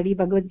 they study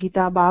Bhagavad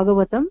Gita,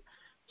 Bhagavatam,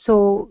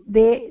 so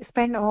they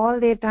spend all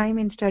their time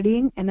in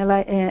studying,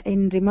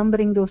 in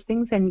remembering those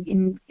things, and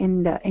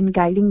in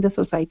guiding the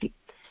society.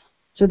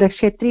 So the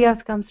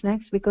Kshatriyas comes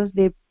next because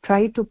they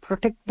try to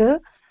protect the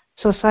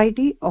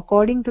society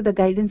according to the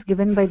guidance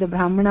given by the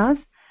Brahmanas,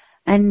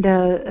 and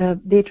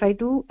they try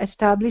to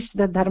establish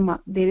the dharma.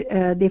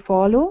 They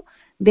follow.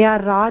 They are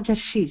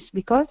Rajarshis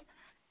because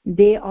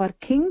they are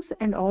kings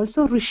and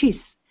also rishis.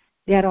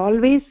 They are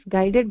always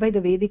guided by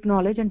the Vedic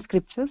knowledge and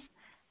scriptures.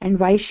 And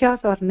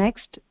Vaishyas are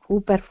next, who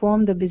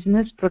perform the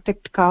business,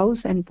 protect cows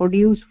and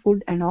produce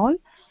food and all.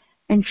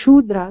 And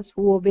Shudras,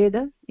 who obey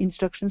the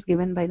instructions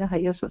given by the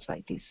higher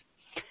societies.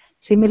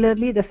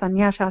 Similarly, the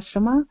Sannyasa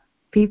Ashrama,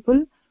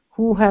 people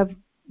who have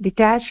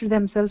detached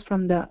themselves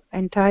from the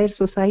entire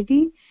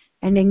society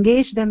and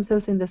engaged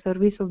themselves in the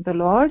service of the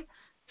Lord,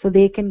 so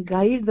they can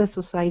guide the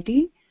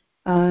society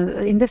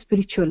in the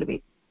spiritual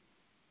way.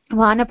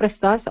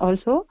 Vanaprasthas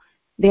also,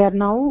 they are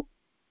now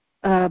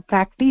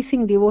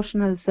practicing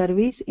devotional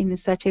service in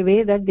such a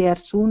way that they are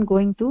soon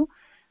going to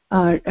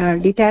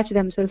detach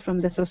themselves from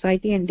the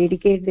society and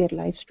dedicate their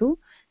lives to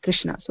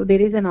Krishna. So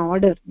there is an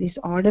order. This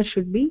order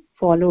should be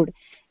followed.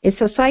 A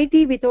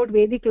society without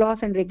Vedic laws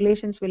and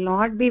regulations will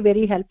not be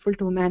very helpful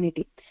to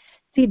humanity.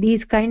 See,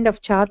 these kind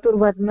of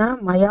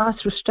Chaturvarna Maya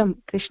Srishtam,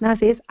 Krishna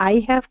says,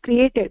 I have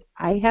created,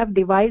 I have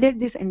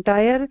divided this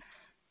entire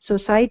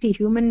society,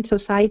 human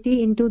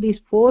society, into these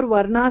 4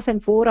 varnas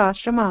and 4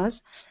 ashramas,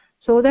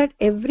 so that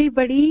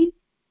everybody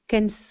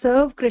can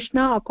serve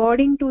Krishna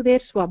according to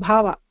their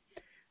swabhava.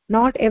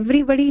 Not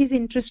everybody is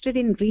interested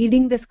in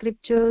reading the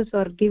scriptures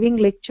or giving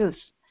lectures,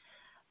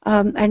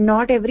 and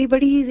not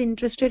everybody is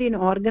interested in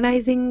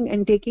organizing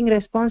and taking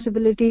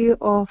responsibility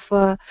of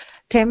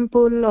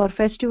temple or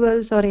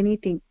festivals or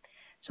anything.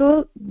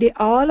 So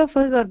all of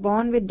us are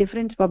born with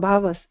different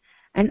swabhavas,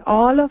 and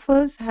all of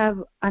us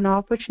have an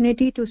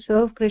opportunity to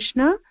serve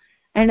Krishna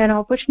and an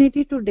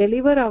opportunity to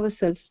deliver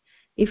ourselves.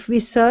 If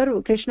we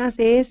serve, Krishna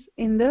says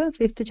in the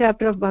 5th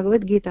chapter of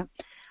Bhagavad Gita,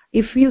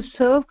 if you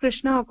serve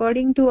Krishna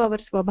according to our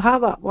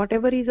swabhava,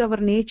 whatever is our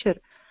nature,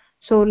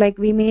 so like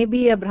we may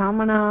be a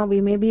Brahmana,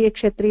 we may be a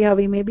Kshatriya,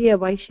 we may be a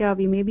Vaishya,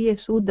 we may be a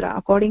Sudra,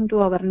 according to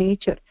our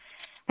nature.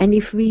 And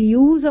if we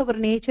use our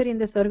nature in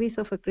the service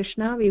of a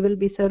Krishna, we will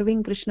be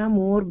serving Krishna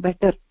more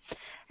better.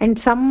 And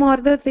some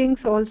other things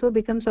also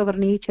becomes our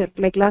nature,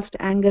 like lust,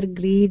 anger,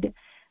 greed.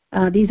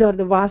 These are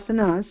the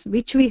vasanas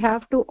which we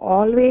have to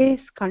always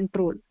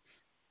control.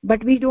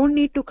 But we don't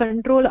need to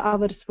control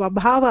our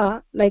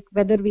swabhava, like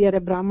whether we are a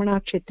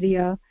Brahmana,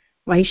 Kshatriya,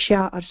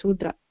 Vaishya or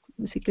Sudra.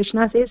 See,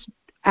 Krishna says,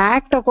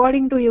 act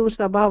according to your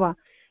swabhava.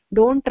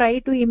 Don't try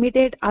to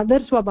imitate other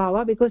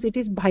swabhava, because it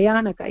is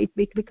bhayanaka.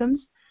 It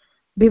becomes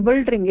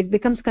bewildering, it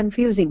becomes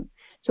confusing.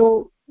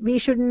 So we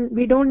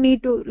don't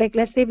need to, like,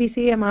 let's say we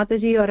see a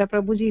Mataji or a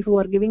Prabhuji who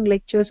are giving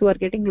lectures, who are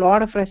getting a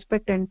lot of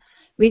respect, and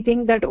we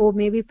think that, oh,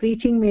 maybe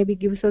preaching maybe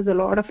gives us a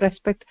lot of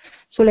respect,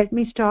 so let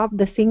me stop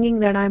the singing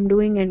that I'm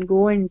doing and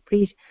go and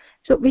preach.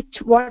 So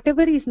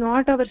whatever is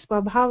not our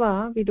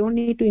swabhava, we don't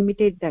need to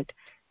imitate that.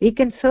 We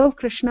can serve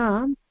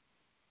Krishna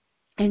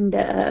and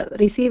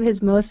receive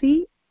his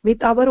mercy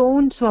with our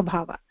own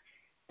swabhava.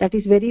 That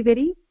is very,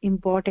 very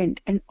important.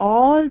 And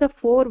all the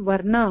 4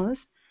 varnas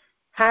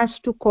has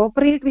to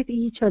cooperate with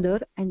each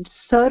other and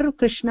serve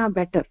Krishna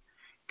better.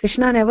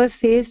 Krishna never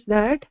says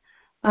that,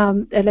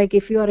 like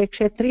if you are a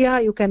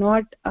Kshatriya, you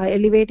cannot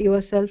elevate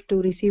yourself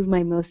to receive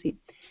my mercy.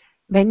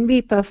 When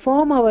we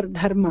perform our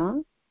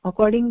dharma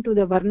according to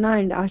the varna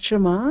and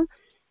ashrama,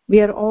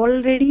 we are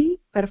already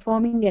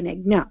performing an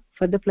yajna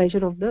for the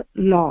pleasure of the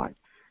Lord.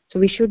 So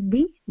we should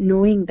be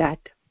knowing that.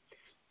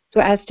 So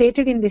as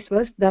stated in this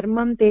verse,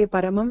 dharmam te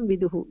paramam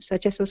viduhu.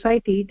 Such a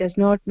society does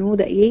not know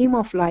the aim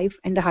of life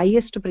and the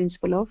highest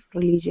principle of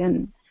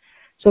religion.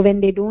 So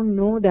when they don't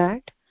know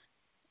that,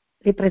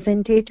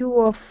 representative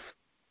of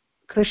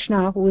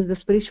Krishna, who is the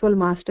spiritual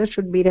master,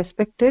 should be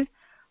respected.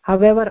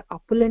 However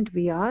opulent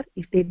we are,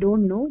 if they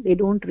don't know, they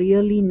don't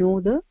really know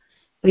the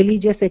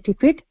religious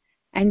etiquette,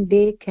 and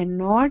they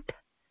cannot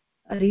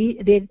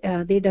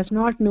they does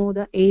not know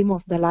the aim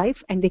of the life,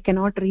 and they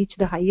cannot reach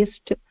the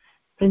highest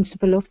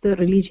principle of the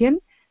religion,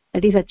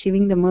 that is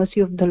achieving the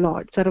mercy of the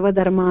Lord. Sarva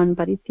dharman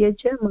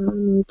parityajya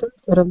mam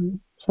etam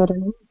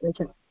sharanam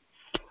vraja.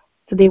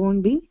 So they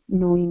won't be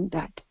knowing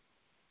that.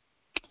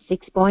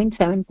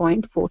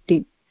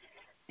 6.7.14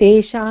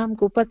 Tesham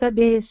kupata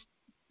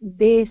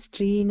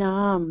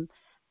destrinam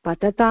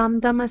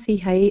patatam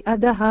tamasi hai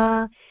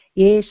adaha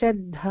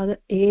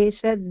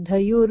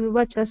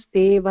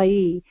eshadhayurvachaste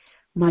vai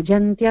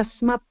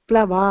majantyasma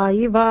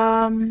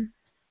plavaivam.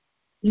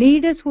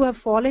 Leaders who have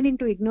fallen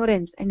into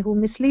ignorance and who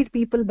mislead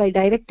people by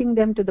directing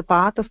them to the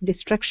path of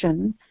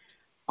destruction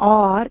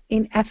are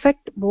in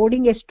effect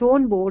boarding a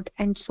stone boat,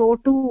 and so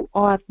too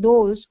are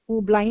those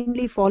who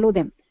blindly follow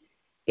them.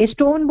 A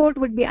stone boat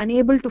would be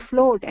unable to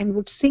float and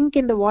would sink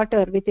in the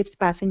water with its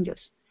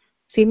passengers.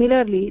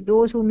 Similarly,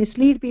 those who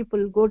mislead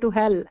people go to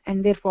hell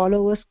and their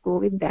followers go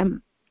with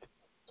them.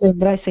 So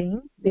Indra is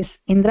saying this.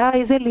 Indra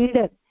is a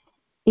leader.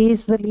 He is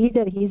the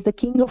leader. He is the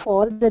king of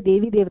all the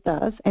Devi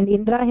Devatas, and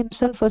Indra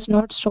himself was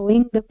not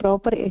showing the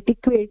proper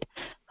etiquette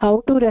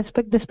how to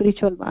respect the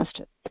spiritual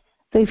master.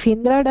 So if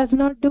Indra does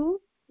not do,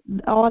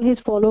 all his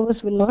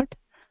followers will not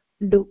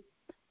do.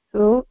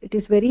 So it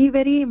is very,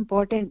 very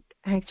important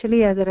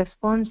actually, as a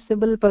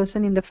responsible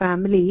person in the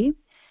family,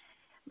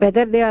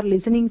 whether they are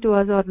listening to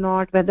us or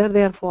not, whether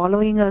they are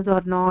following us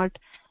or not,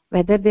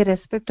 whether they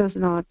respect us or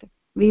not,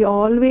 we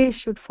always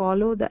should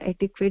follow the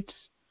etiquettes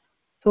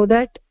so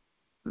that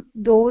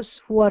those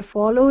who are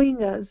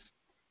following us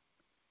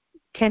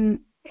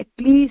can at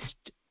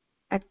least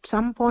at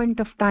some point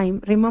of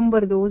time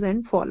remember those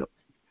and follow.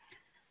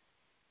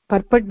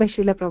 Purport by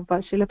Srila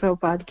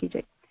Prabhupada ki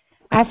jai.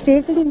 As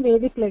stated in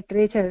Vedic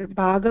literature,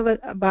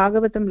 Bhagavatam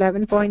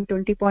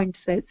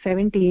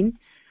 11.20.17,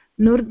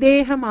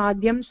 Nurdeham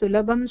Adyam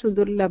Sulabham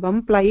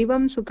Sudurlabham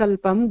Plaivam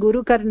Sukalpam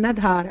Gurukarna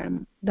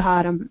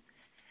Dharam.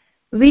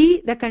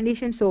 We, the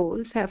conditioned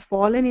souls, have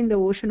fallen in the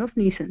ocean of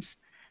nuisance.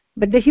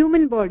 But the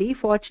human body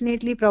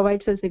fortunately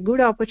provides us a good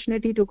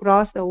opportunity to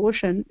cross the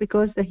ocean,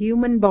 because the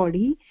human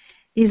body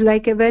is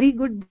like a very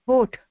good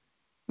boat.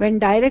 When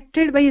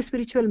directed by a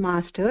spiritual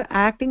master,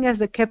 acting as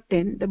the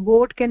captain, the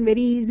boat can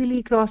very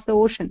easily cross the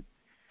ocean.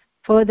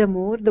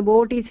 Furthermore, the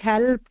boat is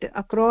helped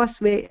across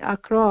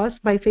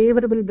by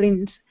favorable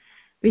winds,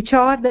 which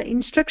are the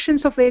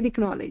instructions of Vedic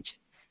knowledge.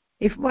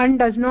 If one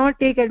does not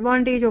take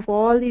advantage of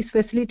all these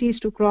facilities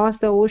to cross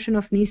the ocean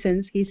of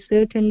nuisance, he is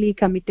certainly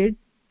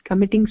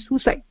committing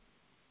suicide.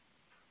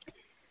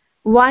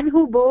 One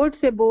who boards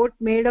a boat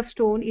made of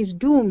stone is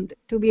doomed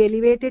to be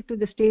elevated to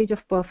the stage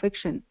of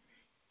perfection.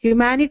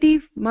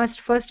 Humanity must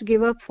first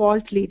give up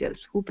false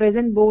leaders who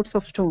present boats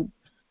of stone.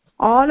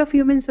 All of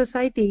human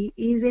society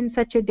is in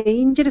such a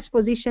dangerous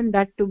position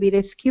that to be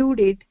rescued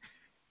it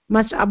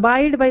must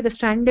abide by the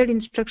standard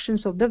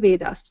instructions of the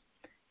Vedas.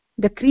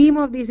 The cream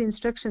of these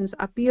instructions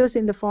appears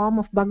in the form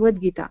of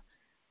Bhagavad Gita.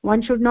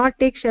 One should not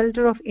take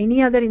shelter of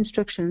any other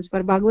instructions,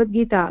 for Bhagavad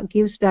Gita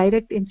gives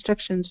direct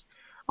instructions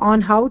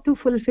on how to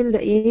fulfill the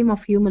aim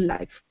of human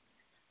life.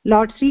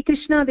 Lord Sri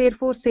Krishna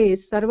therefore says,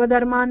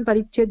 Sarvadharman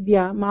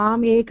parityadya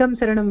mam ekam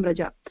saranam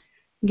vraja.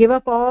 Give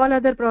up all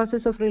other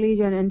process of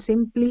religion and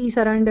simply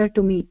surrender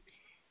to me.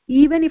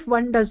 Even if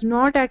one does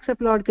not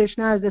accept Lord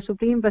Krishna as the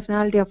Supreme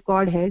Personality of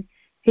Godhead,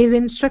 his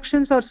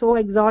instructions are so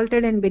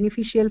exalted and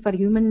beneficial for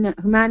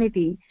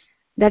humanity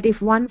that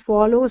if one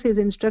follows his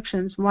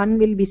instructions, one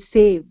will be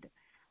saved.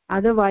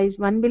 Otherwise,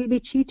 one will be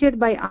cheated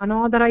by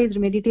unauthorized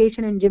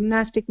meditation and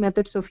gymnastic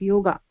methods of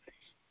yoga.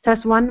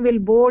 Thus one will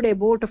board a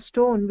boat of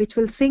stone which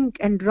will sink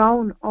and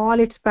drown all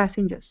its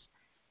passengers.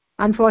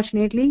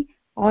 Unfortunately,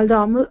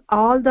 although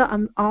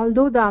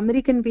the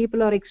American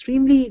people are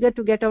extremely eager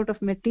to get out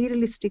of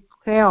materialistic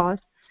chaos,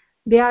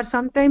 they are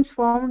sometimes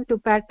found to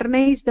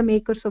patronize the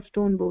makers of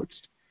stone boats.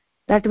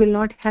 That will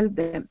not help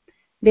them.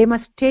 They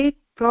must take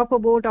proper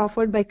boat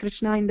offered by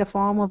Krishna in the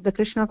form of the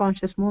Krishna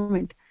conscious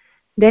movement.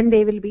 Then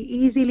they will be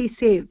easily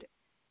saved.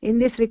 In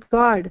this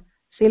regard,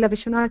 Srila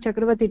Vishwanath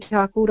Chakravarti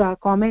Thakura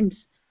comments,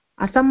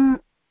 asmayah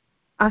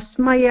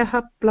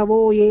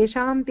plavo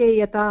yesham te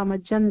yata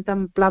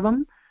majjantam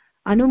plavam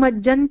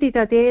anumajjanti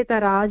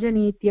tateta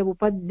rajanitya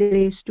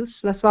upadrestu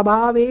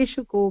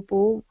swasvabhaveshu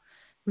kopo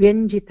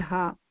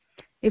vyanjitha.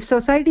 If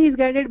society is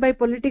guided by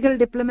political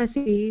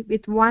diplomacy,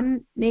 with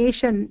one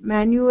nation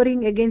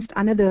maneuvering against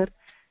another,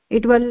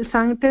 it will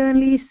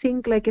certainly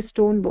sink like a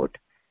stone boat.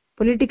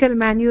 Political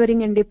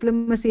maneuvering and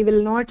diplomacy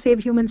will not save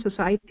human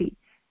society.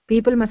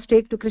 People must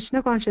take to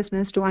Krishna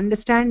consciousness to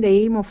understand the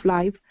aim of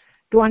life,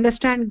 to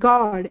understand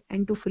God,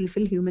 and to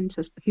fulfill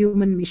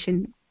human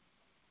mission.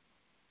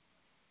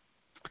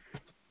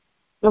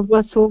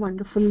 Prabhupada so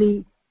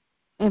wonderfully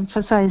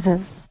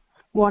emphasizes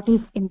what is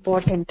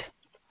important.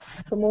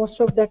 So most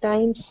of the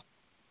times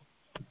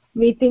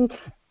we think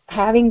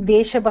having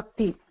Desha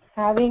Bhakti,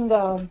 having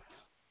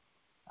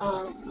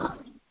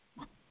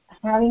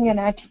an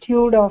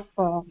attitude of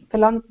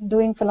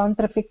doing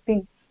philanthropic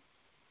things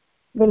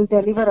will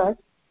deliver us,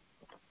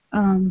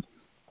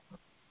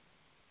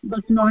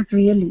 but not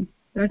really.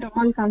 That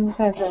all comes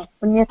as a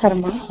punya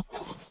karma,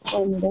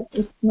 and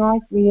it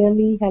not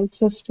really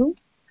helps us to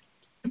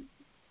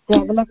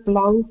develop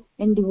love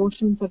and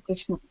devotion for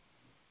Krishna.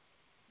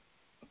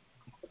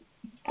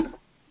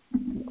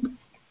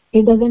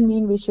 It doesn't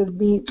mean we should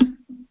be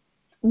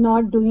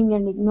not doing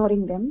and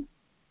ignoring them.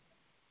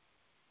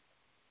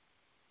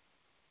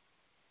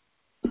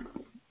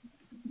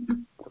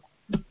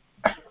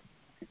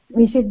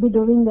 We should be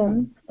doing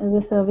them as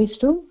a service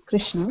to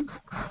Krishna.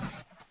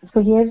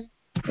 So here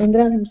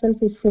Indra himself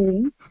is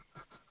saying,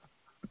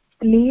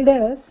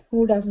 leaders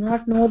who does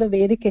not know the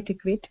Vedic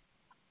etiquette,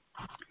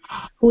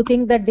 who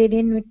think that they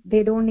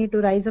don't need to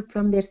rise up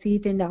from their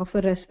seat and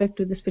offer respect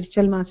to the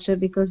spiritual master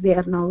because they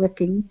are now a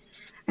king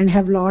and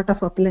have lot of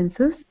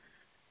opulences,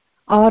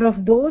 or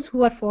of those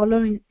who are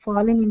falling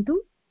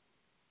into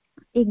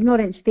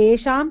ignorance.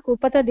 Tesham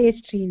kupata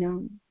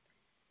destrinam.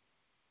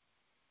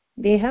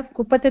 They have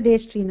kupata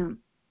destrinam.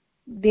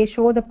 They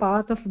show the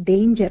path of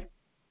danger.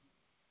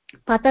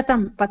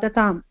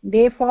 Patatam.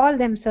 They fall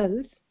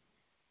themselves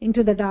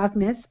into the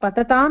darkness.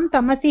 Patatam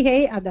tamasi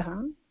hai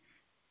adaha.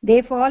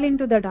 They fall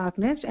into the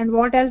darkness, and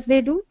what else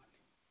they do?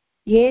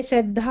 Ye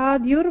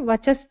shraddhadyur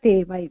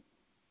vachastevai.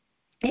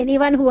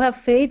 Anyone who have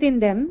faith in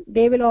them,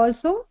 they will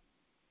also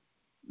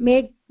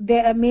make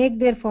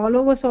their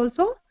followers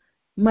also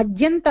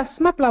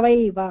majyantasma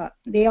plavaiva.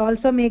 They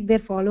also make their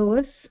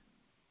followers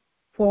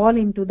fall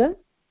into the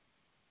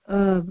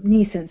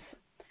nuisance.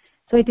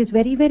 So it is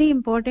very, very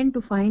important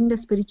to find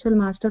a spiritual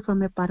master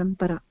from a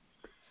parampara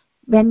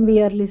when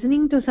we are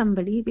listening to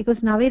somebody,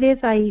 because nowadays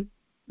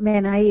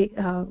when I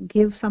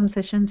give some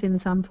sessions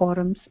in some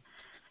forums,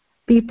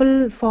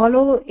 people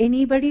follow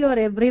anybody or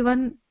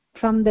everyone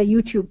from the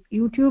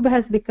YouTube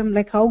has become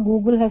like how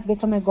Google has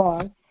become a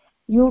god.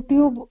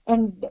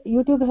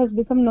 YouTube has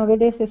become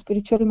nowadays a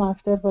spiritual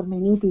master for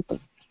many people.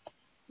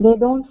 They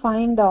don't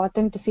find the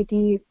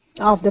authenticity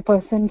of the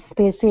person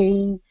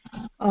saying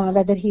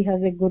whether he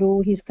has a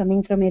guru, he's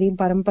coming from any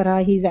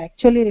parampara, he's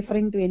actually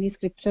referring to any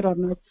scripture or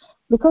not,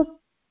 because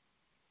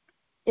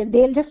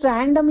they'll just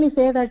randomly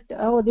say that,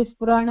 oh, this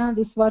Purana,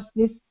 this verse,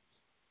 this,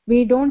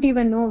 we don't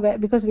even know where,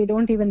 because we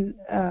don't even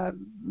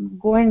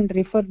go and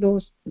refer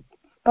those,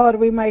 or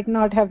we might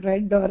not have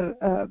read,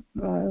 or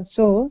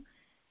so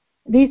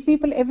these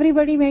people,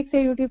 everybody makes a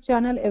YouTube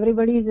channel,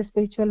 everybody is a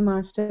spiritual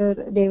master.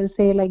 They will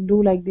say like,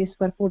 do like this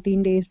for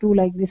 14 days, do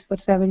like this for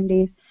 7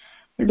 days,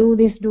 do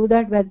this, do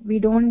that, but we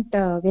don't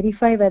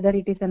verify whether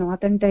it is an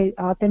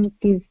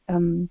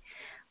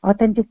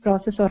authentic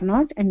process or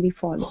not, and we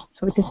follow.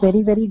 So it is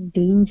very, very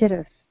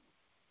dangerous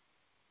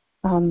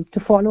to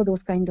follow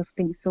those kind of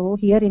things. So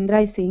here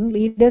Indra is saying,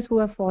 leaders who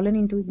have fallen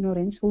into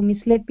ignorance, who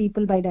misled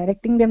people by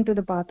directing them to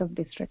the path of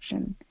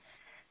destruction,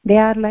 they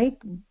are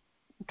like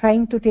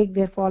trying to take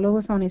their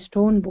followers on a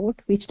stone boat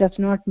which does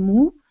not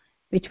move,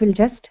 which will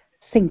just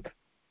sink.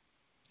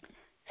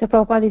 So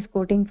Prabhupada is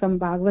quoting from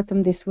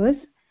Bhagavatam this verse.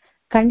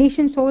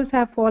 Conditioned souls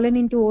have fallen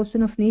into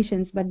ocean of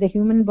nations, but the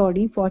human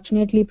body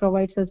fortunately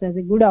provides us as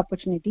a good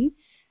opportunity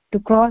to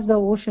cross the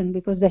ocean,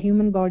 because the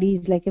human body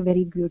is like a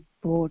very good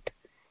boat.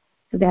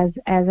 So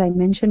as I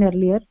mentioned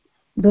earlier,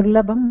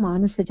 durlabam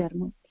manasa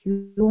jarmam.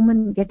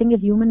 Getting a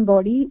human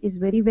body is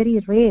very, very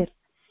rare.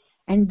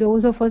 And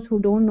those of us who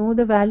don't know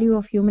the value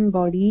of human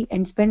body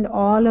and spend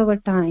all our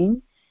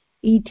time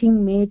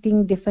eating,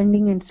 mating,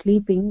 defending and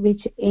sleeping,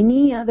 which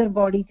any other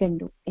body can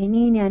do,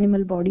 any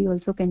animal body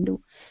also can do.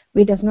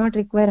 We does not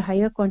require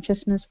higher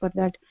consciousness for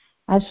that.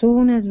 As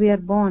soon as we are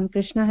born,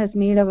 Krishna has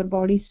made our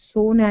body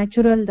so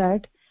natural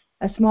that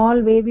a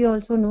small baby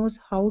also knows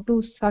how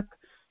to suck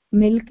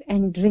milk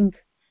and drink.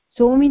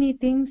 So many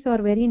things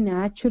are very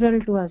natural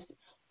to us,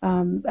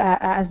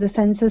 as the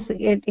senses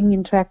getting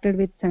interacted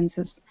with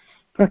senses.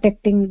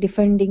 Protecting,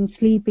 defending,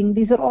 sleeping,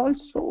 these are all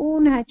so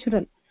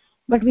natural,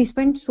 but we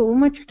spend so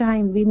much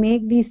time, we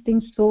make these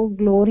things so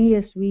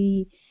glorious,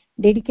 we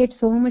dedicate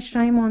so much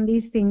time on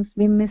these things,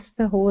 we miss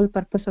the whole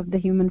purpose of the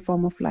human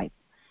form of life.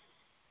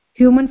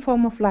 Human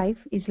form of life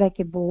is like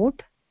a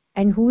boat,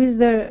 and who is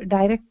the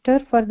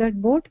director for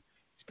that boat?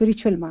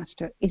 Spiritual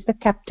master is the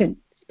captain.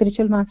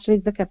 Spiritual master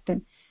is the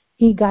captain.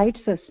 He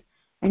guides us,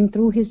 and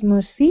through his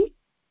mercy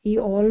he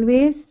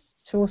always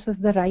shows us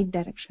the right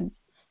direction.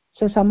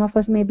 So some of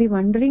us may be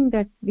wondering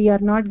that we are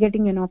not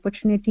getting an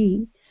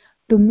opportunity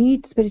to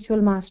meet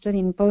spiritual master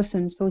in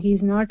person, so he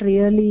is not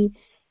really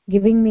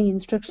giving me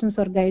instructions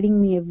or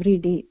guiding me every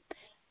day.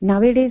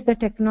 Nowadays the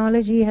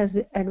technology has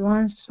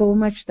advanced so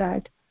much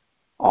that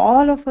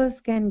all of us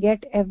can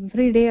get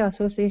everyday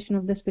association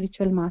of the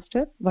spiritual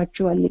master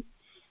virtually.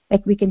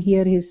 Like we can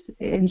hear his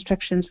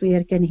instructions,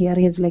 we can hear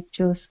his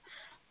lectures,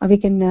 we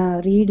can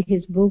read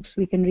his books,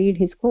 we can read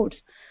his quotes.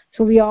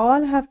 So we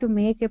all have to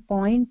make a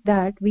point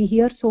that we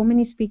hear so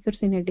many speakers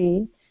in a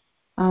day.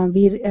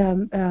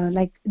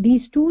 Like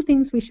these two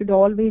things we should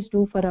always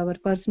do for our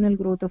personal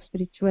growth of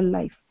spiritual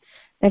life.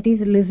 That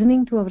is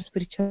listening to our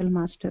spiritual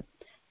master,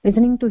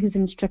 listening to his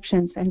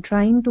instructions and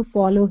trying to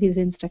follow his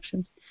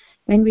instructions.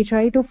 When we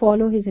try to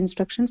follow his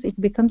instructions, it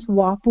becomes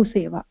Vapu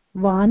Seva.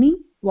 Vani,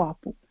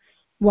 Vapu.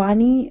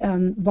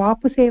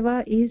 Vapu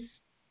Seva is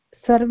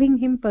serving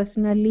him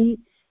personally,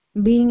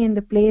 being in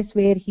the place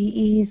where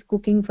he is,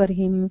 cooking for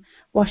him,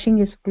 washing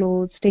his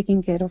clothes,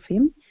 taking care of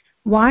him.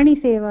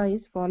 Vani Seva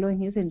is following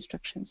his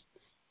instructions.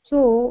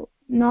 So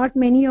not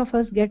many of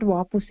us get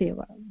Vapu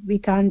Seva. We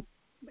can't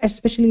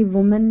especially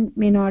women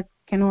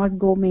cannot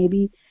go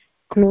maybe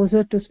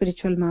closer to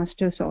spiritual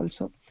masters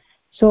also.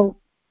 So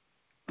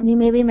we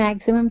maybe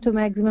maximum to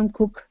maximum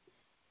cook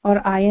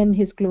or iron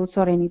his clothes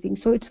or anything.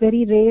 So it's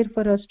very rare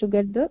for us to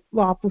get the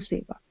vapu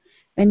seva.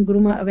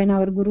 When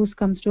our gurus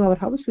comes to our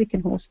house, we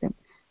can host them,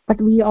 but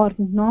we are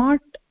not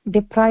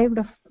deprived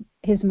of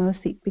his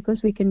mercy,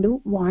 because we can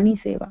do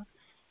vani seva.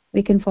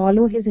 We can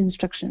follow his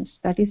instructions.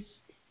 That is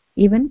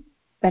even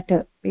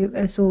better.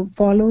 So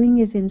following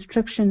his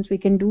instructions, we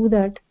can do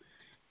that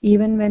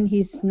even when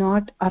he's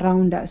not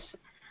around us.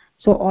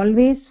 So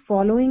always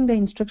following the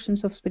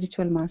instructions of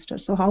spiritual master.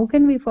 So how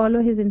can we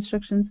follow his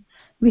instructions?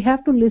 We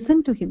have to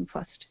listen to him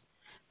first.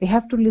 We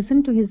have to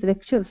listen to his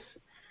lectures.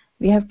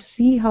 We have to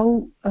see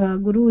how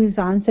Guru is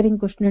answering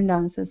question and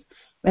answers,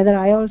 whether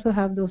I also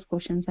have those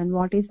questions, and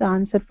what is the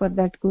answer for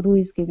that Guru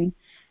is giving,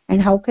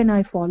 and how can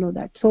I follow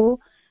that. So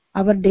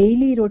our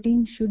daily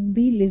routine should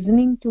be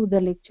listening to the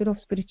lecture of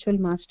spiritual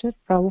master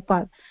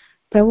Prabhupada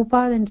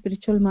and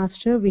spiritual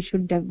master. We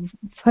should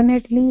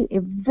definitely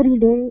every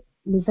day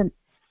listen.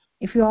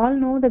 If you all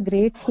know the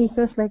great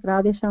speakers like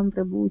Radhesham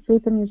Prabhu,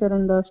 Chaitanya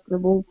Charan Das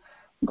Prabhu,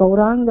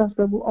 Gaurang Das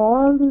Prabhu,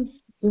 all these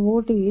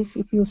devotees,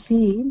 if you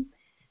see,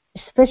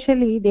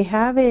 especially they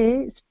have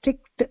a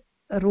strict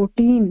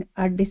routine,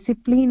 a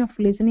discipline of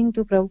listening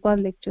to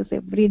Prabhupada lectures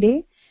every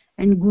day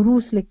and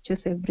Guru's lectures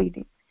every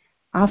day.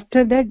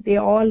 After that, they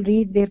all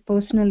read their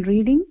personal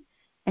reading,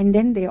 and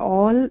then they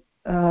all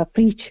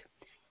preach.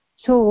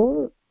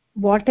 So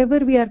whatever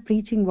we are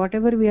preaching,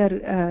 whatever we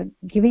are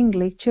giving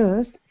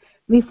lectures,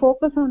 we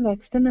focus on the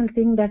external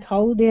thing, that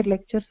how their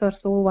lectures are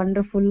so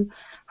wonderful,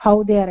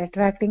 how they are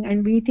attracting,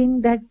 and we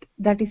think that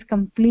that is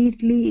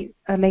completely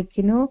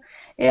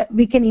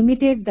we can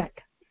imitate that,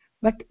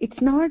 but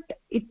it's not.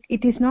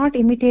 It is not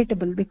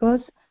imitatable,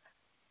 because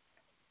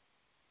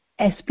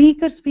a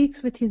speaker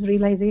speaks with his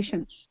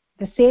realizations.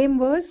 The same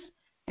verse,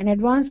 an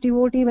advanced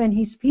devotee, when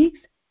he speaks,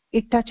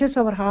 it touches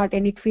our heart,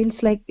 and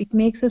it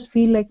makes us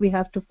feel like we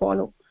have to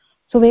follow.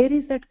 So where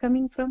is that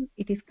coming from?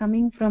 It is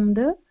coming from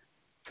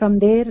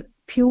their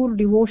pure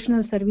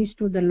devotional service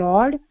to the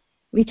Lord,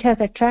 which has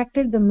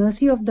attracted the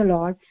mercy of the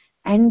Lord,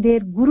 and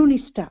their Guru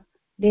Nishta,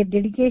 their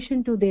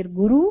dedication to their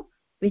Guru,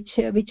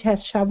 which has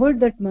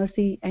showered that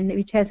mercy, and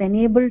which has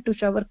enabled to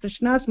shower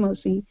Krishna's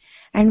mercy.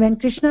 And when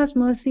Krishna's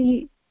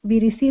mercy, we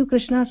receive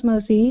Krishna's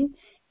mercy,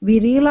 we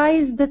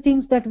realize the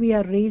things that we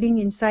are reading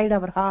inside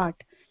our heart,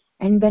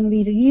 and when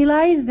we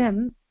realize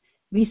them,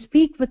 we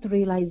speak with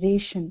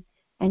realization,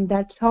 and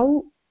that's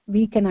how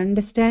we can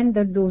understand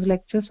that those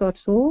lectures are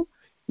so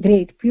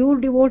great.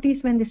 Pure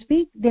devotees, when they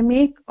speak, they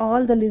make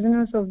all the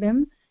listeners of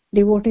them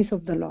devotees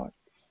of the Lord.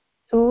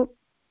 So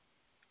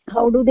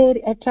how do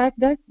they attract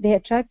that? They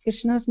attract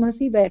Krishna's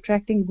mercy by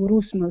attracting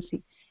Guru's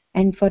mercy,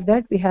 and for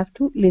that we have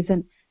to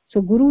listen. So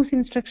Guru's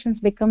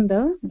instructions become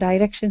the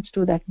directions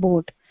to that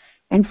boat,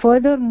 and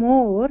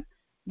furthermore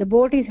the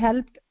boat is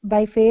helped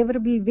by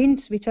favorable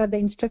winds, which are the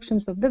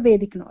instructions of the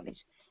Vedic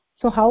knowledge.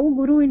 So how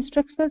Guru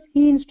instructs us?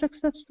 He instructs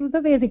us through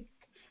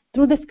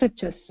the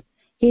scriptures.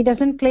 He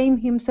doesn't claim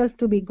himself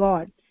to be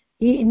God.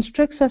 He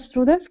instructs us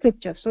through the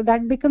scriptures. So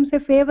that becomes a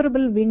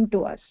favorable wind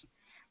to us.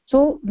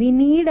 So we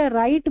need a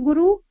right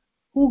Guru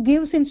who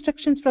gives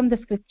instructions from the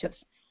scriptures.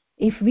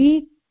 If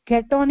we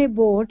get on a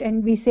boat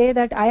and we say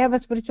that I have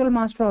a spiritual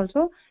master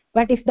also,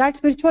 but if that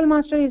spiritual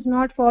master is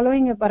not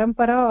following a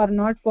parampara or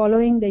not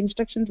following the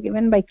instructions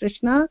given by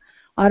Krishna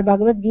or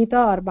Bhagavad Gita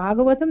or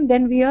Bhagavatam,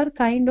 then we are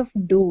kind of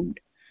doomed.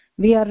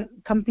 We are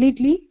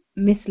completely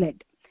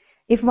misled.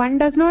 If one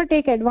does not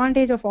take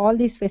advantage of all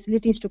these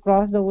facilities to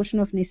cross the ocean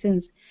of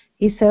nescience,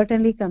 he is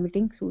certainly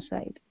committing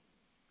suicide.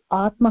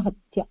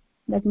 Atmahatya.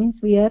 That means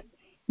we are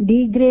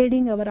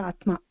degrading our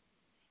Atma.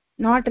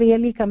 Not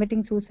really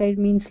committing suicide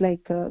means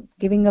like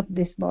giving up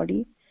this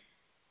body.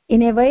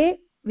 In a way,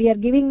 we are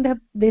giving up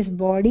this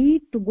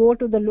body to go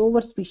to the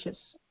lower species.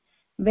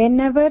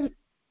 Whichever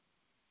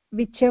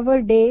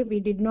day we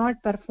did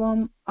not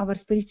perform our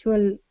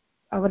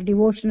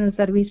devotional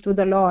service to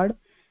the Lord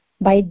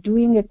by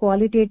doing a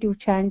qualitative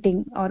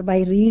chanting, or by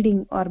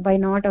reading, or by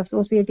not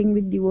associating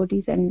with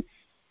devotees and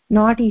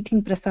not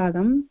eating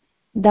prasadam,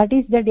 that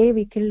is the day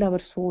we killed our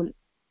soul.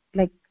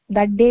 Like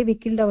that day we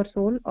killed our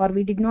soul, or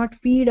we did not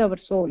feed our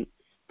soul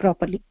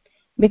properly,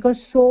 because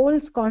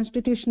soul's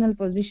constitutional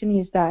position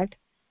is that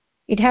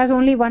it has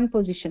only one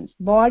position.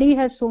 Body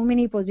has so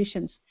many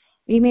positions.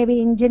 We may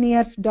be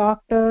engineers,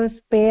 doctors,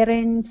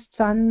 parents,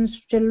 sons,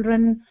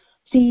 children,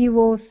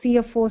 CEOs,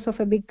 CFOs of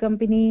a big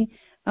company,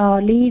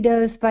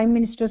 leaders, prime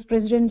ministers,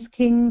 presidents,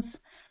 kings,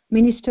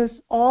 ministers.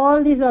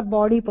 All these are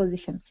body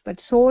positions, but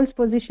soul's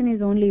position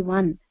is only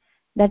one,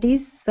 that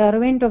is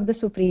servant of the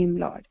Supreme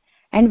Lord.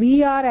 And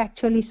we are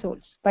actually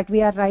souls, but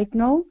we are right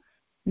now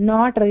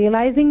not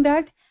realizing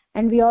that,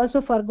 and we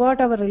also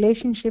forgot our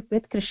relationship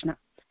with Krishna.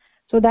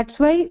 So that's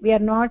why we are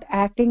not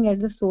acting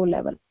at the soul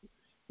level.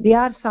 We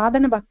are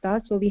sadhana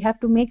bhaktas, so we have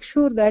to make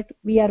sure that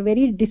we are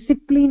very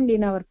disciplined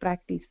in our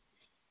practice,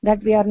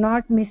 that we are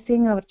not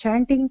missing our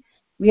chanting,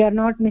 we are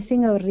not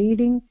missing our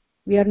reading,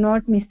 we are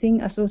not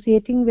missing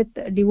associating with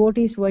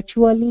devotees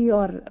virtually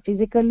or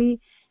physically,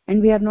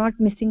 and we are not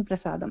missing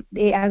prasadam.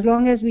 As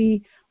long as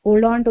we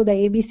hold on to the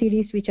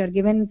ABCDs which are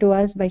given to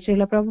us by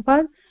Srila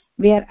Prabhupada,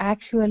 we are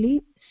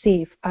actually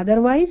safe.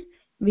 Otherwise,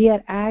 we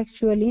are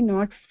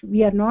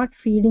not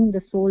feeding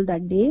the soul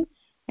that day,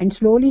 and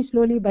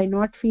slowly by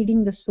not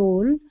feeding the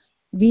soul,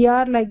 we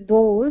are like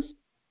those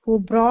who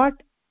brought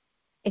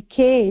a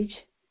cage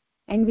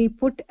and we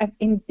put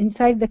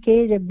inside the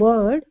cage a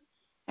bird,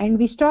 and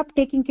we stop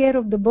taking care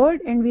of the bird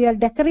and we are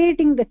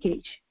decorating the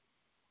cage,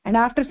 and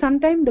after some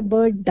time the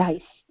bird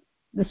dies,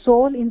 the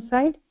soul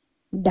inside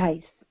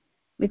dies,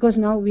 because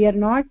now we are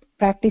not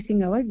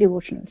practicing our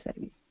devotional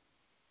service.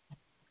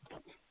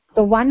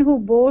 The one who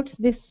boats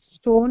this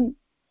stone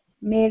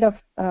made of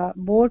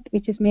boat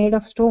which is made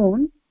of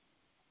stone,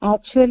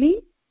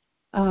 actually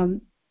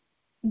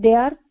they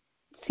are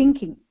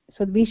sinking.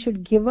 So we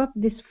should give up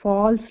these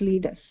false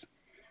leaders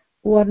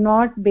who are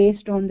not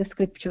based on the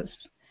scriptures.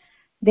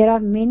 There are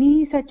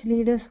many such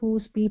leaders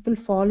whose people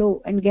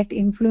follow and get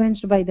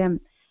influenced by them.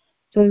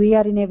 So we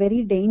are in a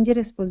very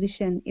dangerous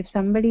position if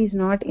somebody is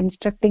not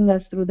instructing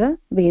us through the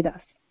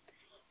Vedas.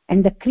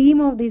 And the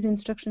cream of these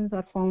instructions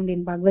are found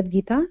in Bhagavad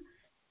Gita,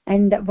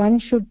 and one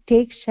should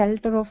take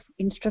shelter of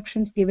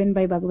instructions given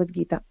by Bhagavad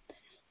Gita.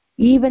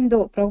 Even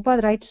though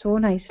Prabhupada writes so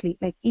nicely,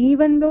 like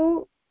even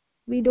though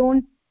we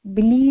don't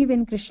believe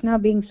in Krishna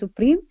being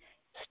supreme,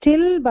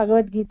 still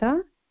Bhagavad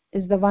Gita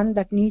is the one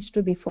that needs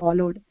to be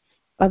followed.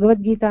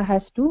 Bhagavad Gita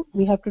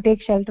we have to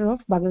take shelter of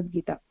Bhagavad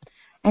Gita.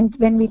 And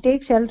when we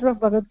take shelter of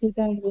Bhagavad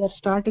Gita and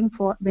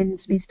when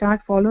we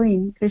start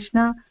following,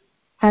 Krishna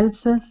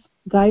helps us,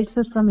 guides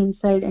us from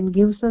inside and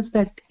gives us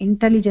that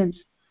intelligence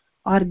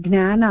or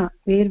jnana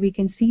where we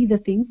can see the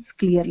things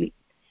clearly.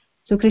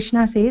 So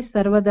Krishna says,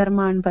 Sarva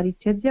dharman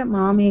parityajya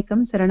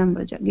mamekam saranam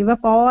vraja. Give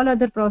up all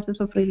other process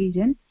of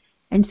religion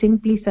and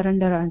simply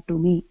surrender unto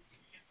me.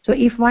 So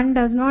if one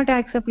does not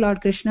accept Lord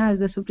Krishna as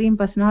the Supreme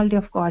Personality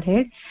of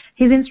Godhead,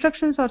 his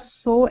instructions are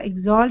so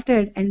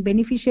exalted and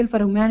beneficial for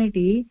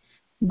humanity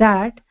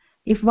that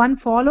if one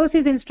follows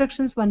his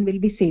instructions, one will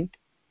be saved.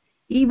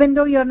 Even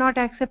though you are not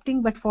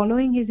accepting, but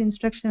following his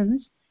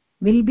instructions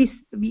will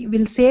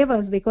save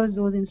us, because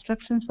those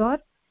instructions are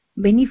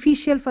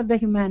beneficial for the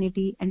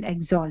humanity and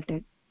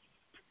exalted.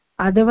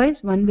 Otherwise,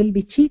 one will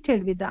be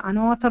cheated with the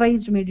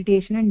unauthorized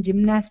meditation and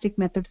gymnastic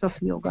methods of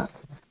yoga.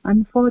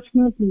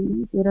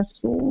 Unfortunately, there are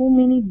so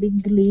many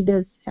big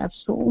leaders, have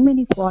so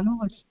many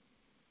followers.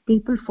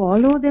 People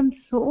follow them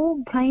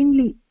so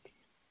blindly.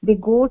 They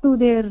go to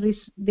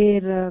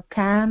their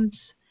camps.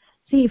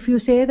 See, if you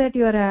say that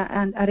you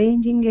are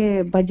arranging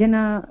a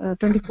bhajana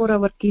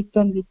 24-hour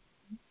kirtan with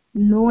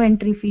no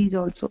entry fees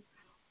also,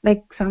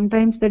 like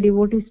sometimes the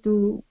devotees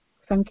do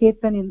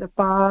sankirtan in the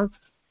parks,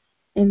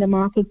 in the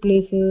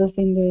marketplaces,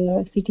 in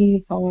the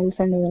city halls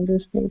and all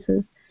those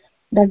places,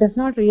 that does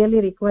not really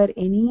require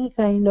any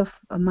kind of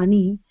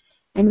money,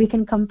 and we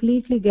can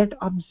completely get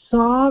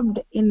absorbed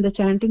in the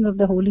chanting of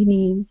the holy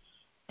name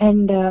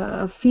and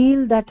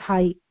feel that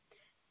high.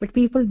 But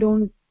people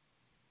don't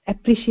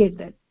appreciate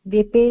that.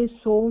 They pay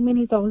so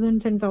many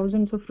thousands and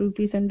thousands of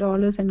rupees and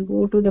dollars and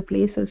go to the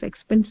places,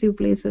 expensive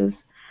places,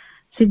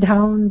 sit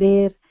down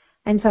there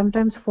and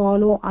sometimes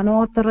follow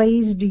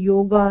unauthorized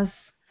yogas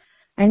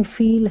and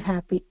feel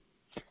happy.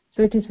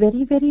 So it is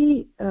very,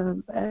 very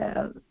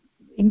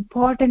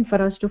important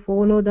for us to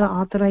follow the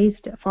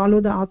authorized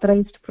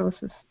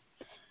process.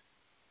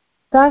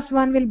 Thus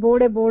one will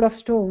board a boat of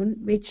stone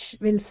which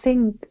will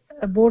sink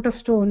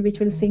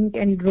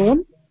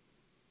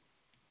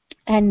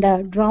and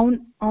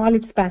drown all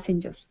its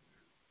passengers.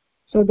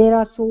 So there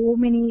are so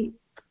many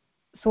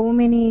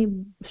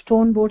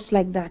stone boats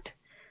like that.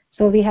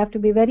 So we have to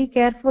be very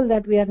careful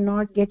that we are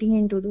not getting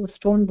into those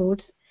stone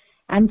boats.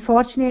 And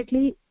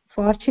fortunately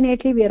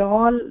we are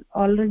all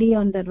already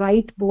on the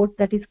right boat,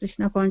 that is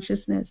Krishna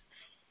consciousness,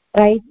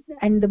 right?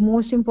 And the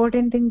most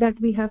important thing that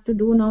we have to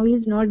do now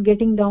is not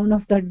getting down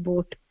off that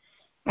boat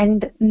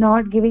and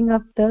not giving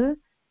up the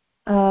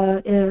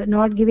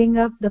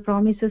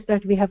promises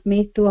that we have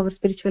made to our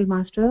spiritual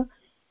master,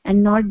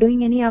 and not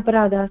doing any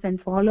aparadhas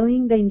and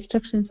following the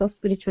instructions of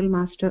spiritual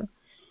master,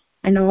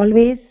 and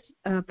always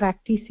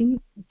practicing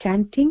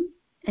chanting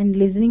and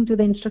listening to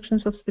the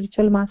instructions of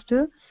spiritual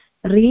master,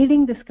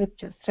 reading the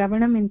scriptures,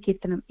 Shravanam and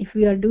Kirtanam. If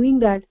we are doing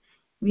that,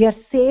 we are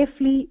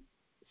safely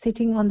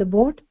sitting on the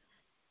boat.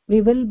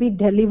 We will be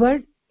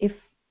delivered, if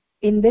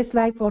in this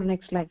life or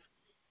next life.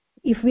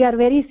 If we are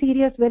very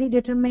serious, very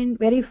determined,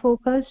 very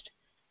focused,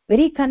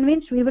 very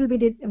convinced, we will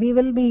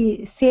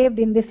be saved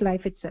in this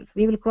life itself.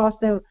 We will cross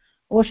the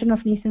ocean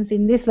of nescience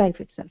in this life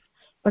itself.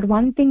 But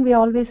one thing we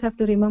always have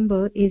to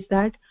remember is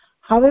that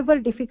however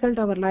difficult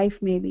our life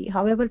may be,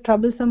 however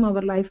troublesome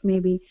our life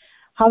may be,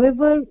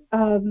 however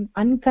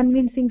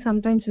unconvincing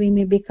sometimes we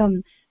may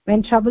become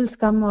when troubles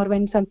come or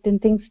when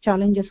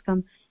challenges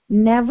come,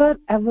 never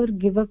ever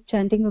give up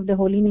chanting of the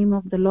holy name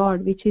of the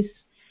Lord, which is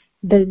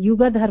the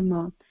Yuga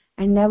Dharma,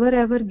 and never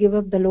ever give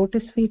up the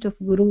lotus feet of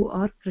Guru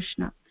or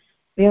Krishna.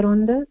 We are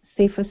on the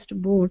safest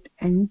boat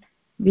and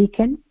we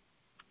can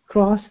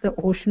cross the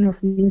ocean of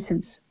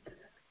nuisance.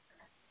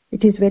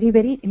 It is very,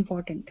 very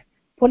important.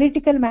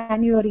 Political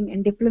maneuvering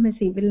and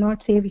diplomacy will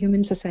not save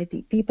human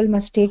society. People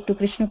must take to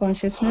Krishna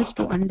consciousness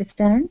to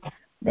understand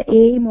the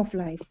aim of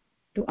life,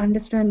 to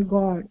understand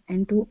God,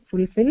 and to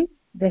fulfill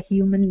the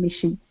human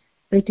mission.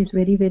 So it is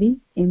very, very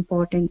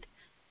important.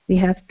 We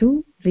have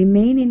to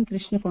remain in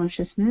Krishna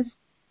consciousness,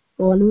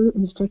 follow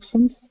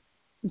instructions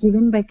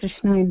given by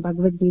Krishna in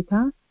Bhagavad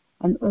Gita,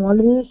 and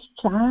always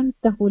chant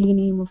the holy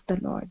name of the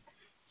Lord.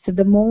 So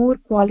the more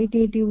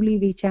qualitatively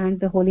we chant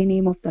the holy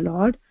name of the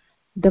Lord,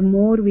 the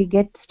more we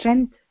get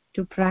strength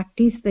to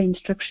practice the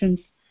instructions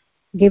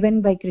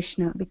given by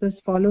Krishna, because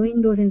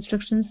following those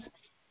instructions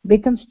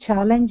becomes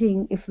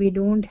challenging if we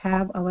don't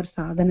have our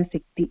sadhana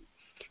shakti.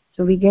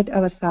 So we get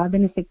our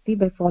sadhana shakti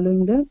by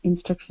following the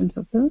instructions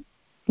of the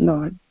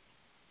Lord.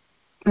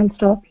 I'll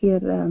stop here,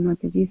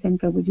 Mataji and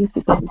Prabhuji,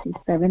 because it is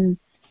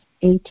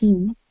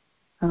 7:18.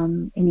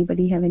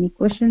 Anybody have any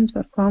questions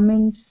or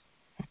comments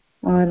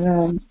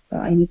or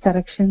any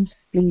corrections?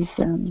 Please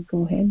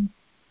go ahead.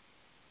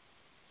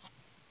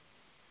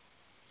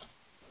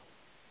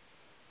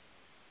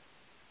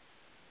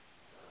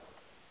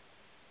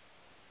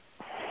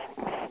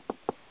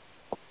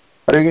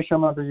 Hare Krishna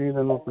Mataji,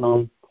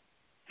 Pranam.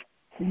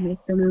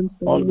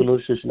 All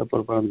glories to Srila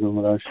Prabhupada Guru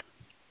Maharaj.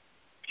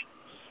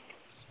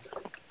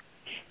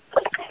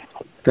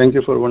 Thank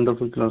you for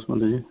wonderful class,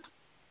 Mataji.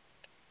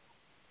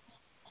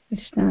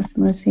 Krishna's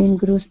mercy and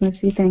Guru's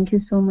mercy. Thank you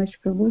so much,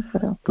 Prabhu, for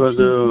it was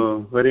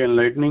very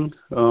enlightening.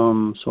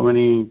 So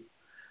many,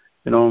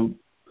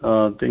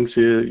 things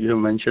you have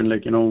mentioned,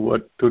 like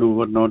what to do,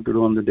 what not to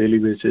do on the daily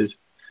basis.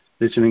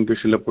 Listening to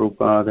Srila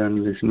Prabhupada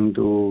and listening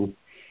to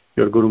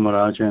your Guru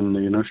Maharaj,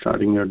 and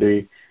starting your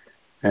day,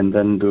 and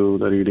then do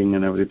the reading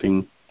and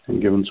everything,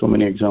 and given so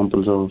many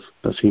examples of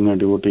the senior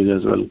devotees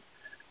as well.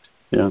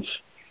 Yes.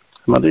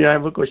 Mother, I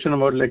have a question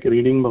about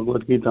reading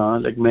Bhagavad Gita.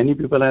 Like many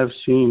people I have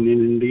seen in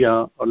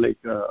India or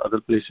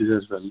other places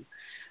as well.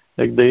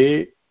 Like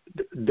they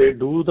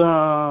do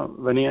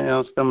when I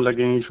ask them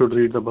you should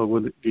read the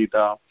Bhagavad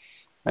Gita,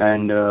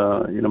 and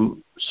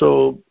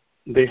so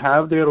they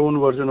have their own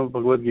version of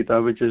Bhagavad Gita,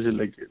 which is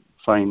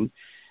fine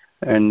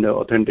and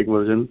authentic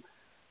version.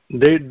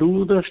 They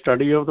do the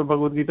study of the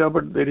Bhagavad Gita,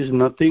 but there is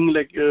nothing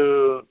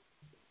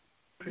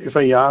if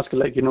I ask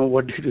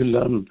what did you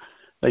learn?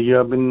 You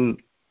have been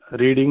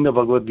reading the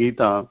Bhagavad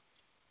Gita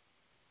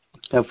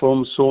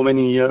from so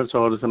many years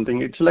or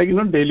something. It's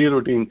daily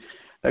routine.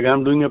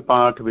 I'm doing a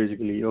part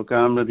basically. Okay,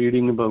 I'm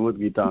reading the Bhagavad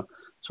Gita.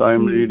 So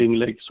I'm reading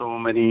so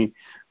many.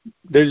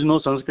 There is no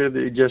Sanskrit.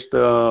 It's just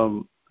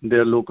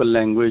their local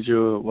language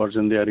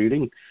version they are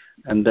reading.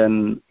 And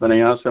then when I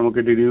ask them,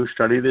 okay, did you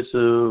study this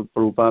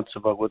Prabhupada's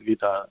Bhagavad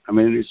Gita? I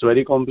mean, it's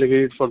very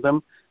complicated for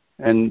them,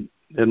 and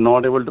they're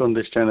not able to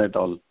understand at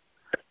all,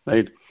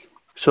 right?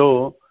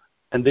 So,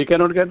 and they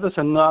cannot get the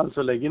Sangha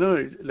also.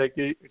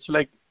 It's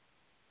like,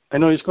 I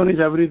know ISKCON is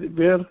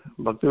everywhere,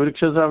 Bhakti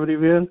Vriksha is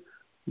everywhere,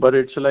 but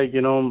it's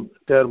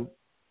they're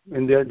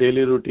in their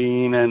daily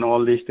routine and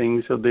all these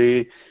things, so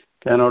they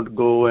cannot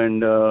go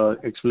and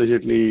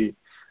explicitly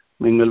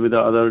mingle with the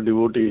other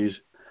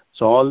devotees.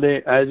 So all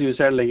they, as you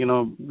said, a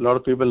lot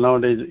of people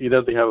nowadays,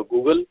 either they have a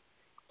Google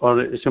or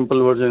a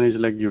simple version is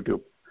like YouTube.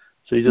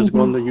 So you just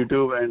go on the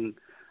YouTube and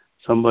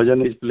some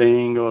bhajan is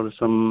playing or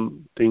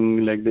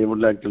something they would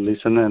like to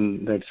listen,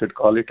 and that's it,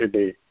 call it a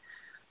day.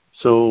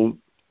 So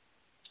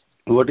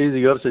what is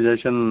your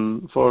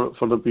suggestion for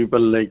the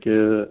people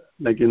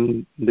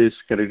in this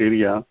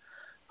criteria?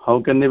 How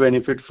can they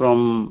benefit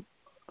from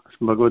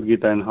Bhagavad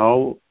Gita, and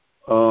how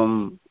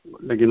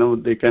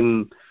they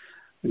can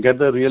get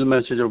the real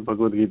message of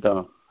Bhagavad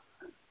Gita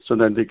so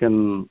that they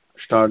can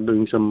start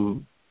doing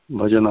some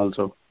bhajan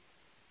also?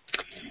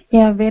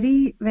 Yeah,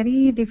 very,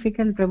 very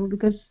difficult, Prabhu,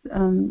 because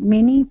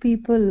many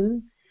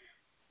people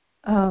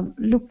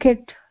look at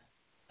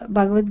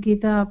Bhagavad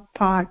Gita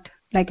part,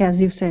 as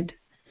you said,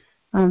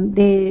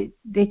 they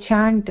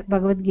chant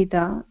Bhagavad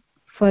Gita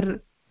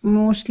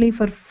mostly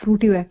for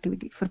fruitive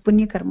activity, for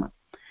punya karma.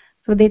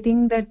 So they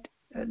think that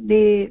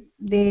they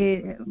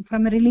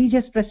from a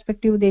religious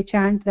perspective they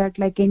chant that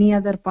like any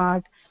other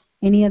part,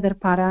 any other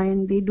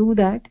parayan, they do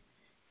that,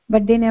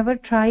 but they never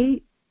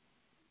try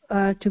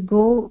to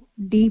go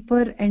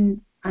deeper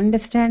and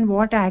understand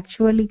what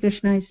actually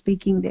Krishna is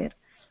speaking there,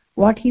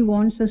 what he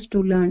wants us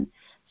to learn.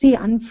 See,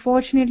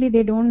 unfortunately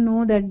they don't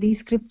know that these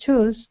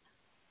scriptures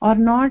are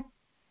not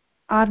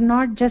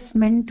just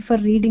meant for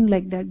reading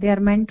like that. They are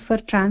meant for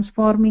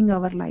transforming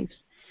our lives.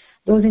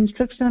 Those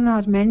instructions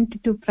are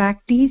meant to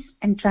practice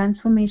and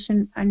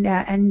transformation, and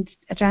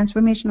a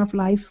transformation of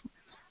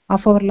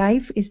our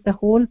life is the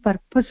whole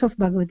purpose of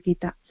Bhagavad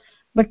Gita.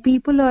 But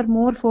people are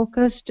more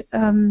focused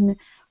on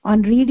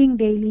reading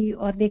daily,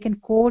 or they can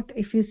quote.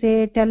 If you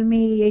say, tell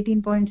me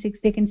 18.6,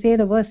 they can say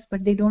the verse,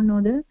 but they don't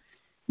know the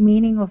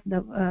meaning of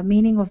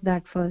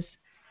that verse.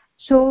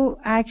 So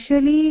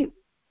actually,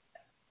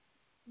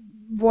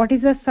 what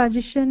is a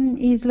suggestion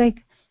is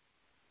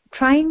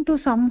trying to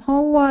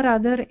somehow or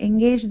other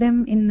engage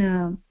them in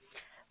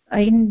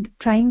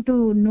trying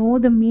to know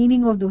the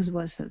meaning of those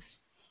verses.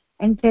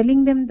 and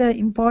telling them the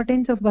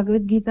importance of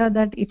Bhagavad Gita,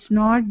 that it's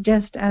not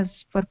just as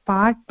for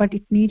part, but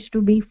it needs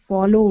to be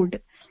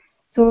followed.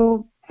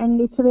 So,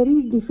 and it's a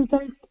very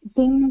difficult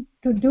thing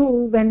to do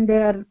when they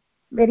are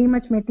very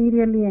much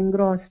materially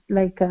engrossed,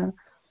 like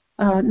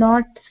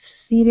not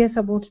serious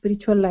about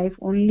spiritual life,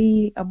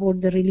 only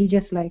about the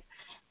religious life.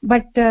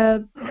 But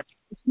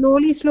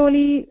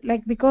slowly,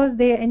 like, because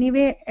they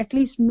anyway at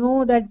least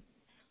know that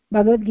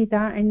Bhagavad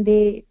Gita, and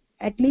they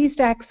at least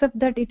accept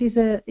that it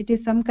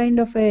is some kind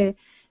of a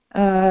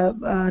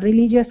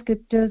religious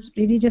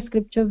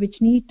scripture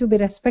which need to be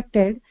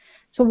respected.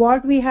 So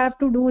what we have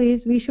to do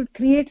is we should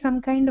create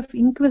some kind of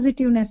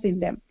inquisitiveness in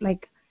them,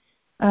 like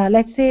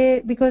let's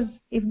say, because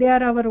if they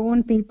are our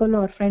own people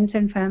or friends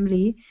and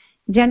family,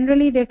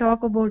 generally they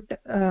talk about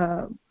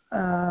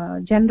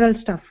general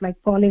stuff like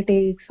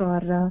politics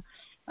or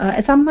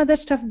some other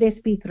stuff they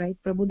speak, right,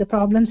 Prabhu, the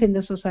problems in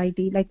the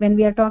society. Like when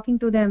we are talking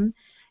to them,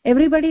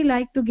 everybody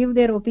like to give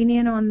their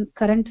opinion on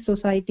current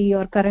society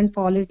or current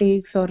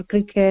politics or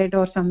cricket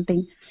or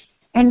something.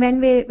 And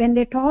when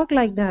they talk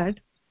like that,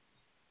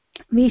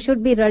 we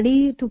should be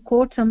ready to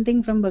quote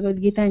something from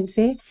Bhagavad Gita and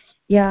say,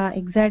 yeah,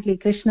 exactly,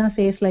 Krishna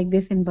says like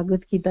this in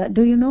Bhagavad Gita.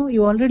 Do you know?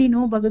 You already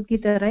know Bhagavad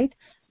Gita, right?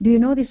 Do you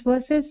know these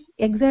verses?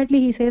 Exactly,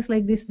 he says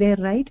like this there,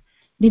 right?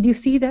 Did you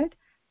see that?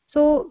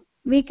 So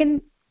we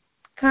can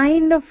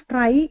kind of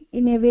try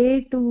in a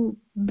way to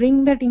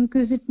bring that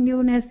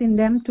inquisitiveness in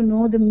them to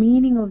know the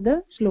meaning of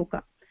the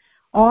sloka.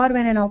 Or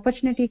when an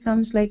opportunity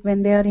comes, like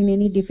when they are in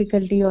any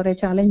difficulty or a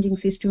challenging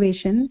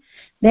situation,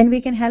 then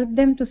we can help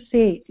them to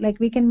say, like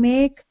we can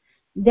make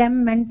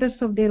them mentors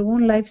of their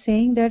own life,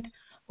 saying that,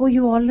 oh,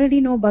 you already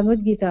know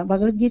Bhagavad Gita.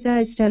 Bhagavad Gita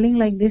is telling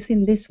like this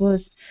in this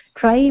verse.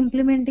 Try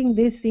implementing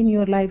this in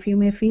your life. You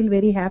may feel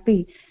very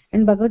happy.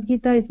 And Bhagavad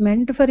Gita is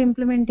meant for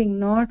implementing,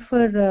 not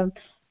for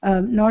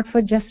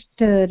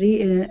just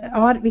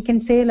or we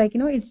can say, like,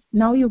 it's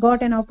now you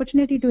got an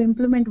opportunity to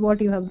implement what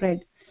you have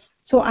read.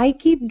 So I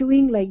keep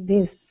doing like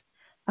this,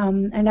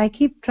 and I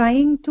keep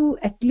trying to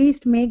at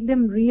least make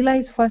them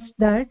realize first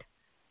that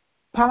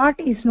part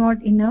is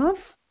not enough.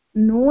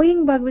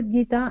 Knowing Bhagavad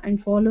Gita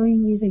and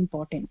following is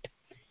important.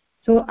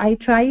 So I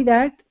try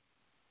that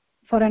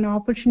for an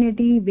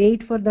opportunity,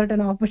 wait for that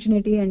an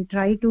opportunity, and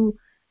try to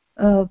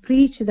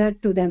preach that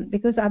to them,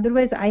 because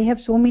otherwise I have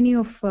so many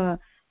of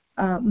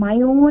my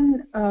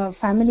own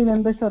family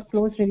members or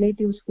close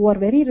relatives who are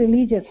very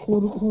religious,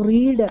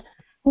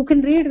 who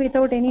can read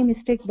without any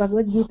mistakes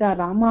Bhagavad Gita,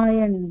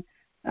 Ramayana,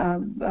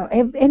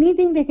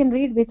 anything they can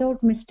read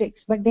without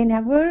mistakes, but they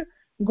never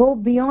go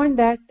beyond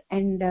that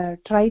and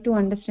try to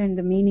understand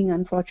the meaning,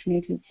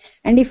 unfortunately.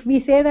 And if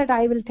we say that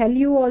I will tell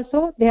you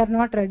also, they are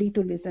not ready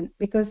to listen,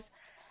 because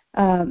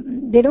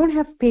they don't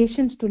have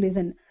patience to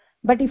listen.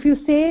 But if you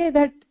say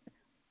that,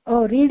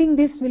 oh, reading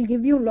this will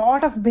give you a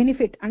lot of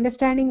benefit,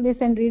 understanding this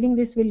and reading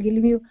this will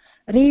give you,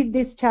 read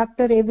this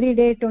chapter every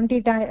day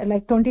 20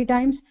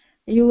 times,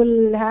 you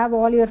will have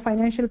all your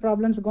financial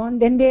problems gone,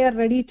 then they are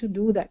ready to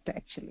do that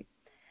actually.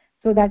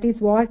 So that is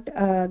what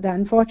the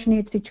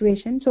unfortunate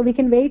situation. So we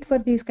can wait for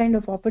these kind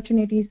of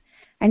opportunities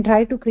and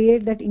try to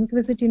create that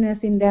inquisitiveness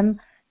in them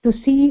to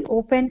see,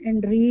 open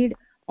and read,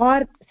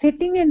 or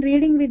sitting and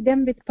reading with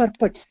them with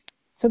purpose.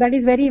 So that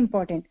is very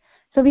important.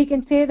 So we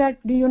can say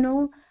that, do you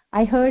know,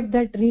 I heard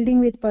that reading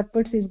with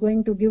purpose is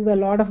going to give a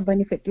lot of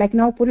benefit. Like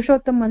now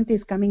Purushottam month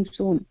is coming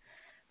soon.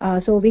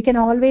 So we can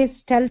always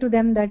tell to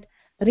them that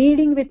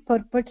reading with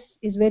purpose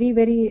is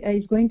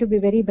is going to be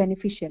very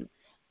beneficial.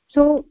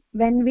 So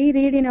when we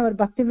read in our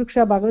Bhakti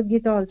Vriksha Bhagavad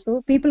Gita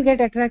also, people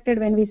get attracted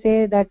when we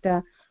say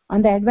that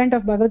on the advent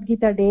of Bhagavad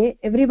Gita day,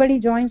 everybody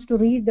joins to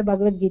read the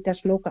Bhagavad Gita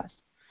shlokas.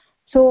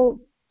 So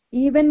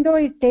even though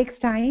it takes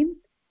time,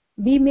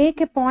 we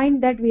make a point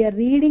that we are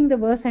reading the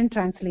verse and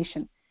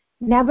translation.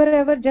 Never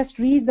ever just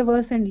read the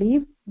verse and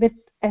leave, with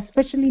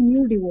especially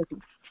new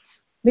devotees.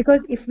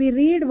 Because if we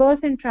read verse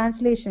and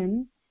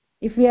translation,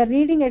 if we are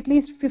reading at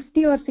least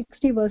 50 or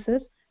 60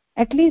 verses,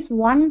 at least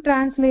one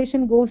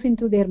translation goes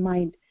into their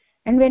mind.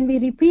 And when we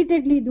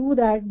repeatedly do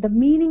that, the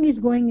meaning is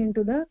going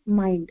into the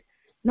mind.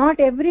 Not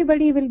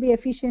everybody will be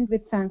efficient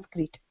with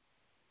Sanskrit.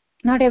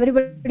 Not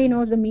everybody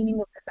knows the meaning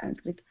of the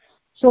Sanskrit.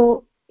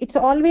 So it's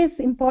always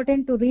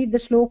important to read the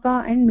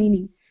shloka and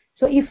meaning.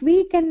 So if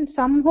we can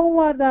somehow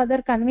or the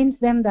other convince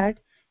them that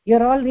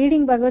you're all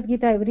reading Bhagavad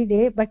Gita every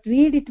day, but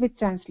read it with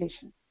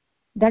translation,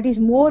 that is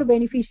more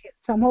beneficial.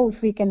 Somehow if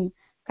we can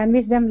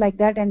convince them like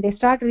that and they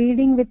start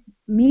reading with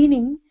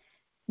meaning,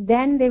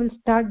 then they will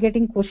start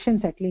getting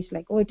questions, at least,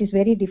 like, oh, it is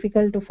very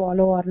difficult to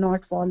follow or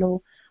not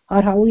follow,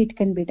 or how it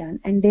can be done,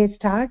 and they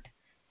start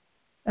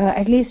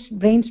at least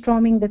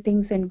brainstorming the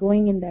things and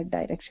going in that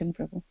direction,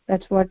 Prabhu.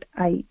 That's what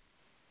I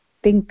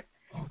think.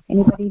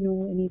 Anybody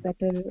know any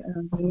better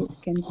way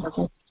can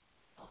suggest?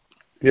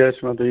 Yes,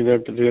 Mataji,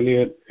 that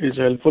really is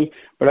helpful.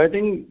 But I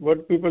think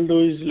what people do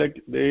is,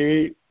 like,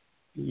 they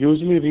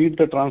usually read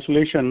the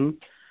translation,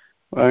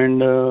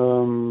 and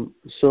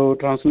so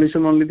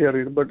translation only they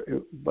read, but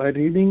by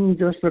reading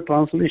just the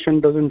translation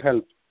doesn't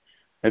help.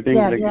 I think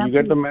you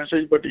get the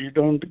message, but you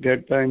don't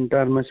get the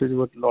entire message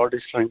what Lord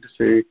is trying to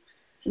say.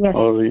 Yes.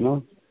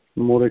 or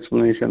more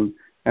explanation.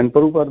 And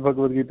Prabhupada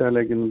Bhagavad Gita,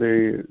 like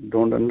they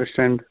don't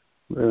understand,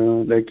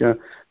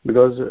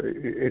 because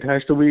it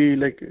has to be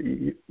like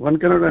one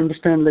cannot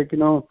understand, like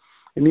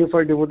any of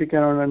our devotee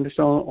cannot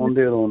understand on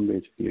their own,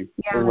 basically.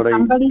 Yeah, From what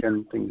somebody I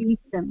can think. teach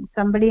them.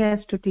 Somebody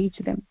has to teach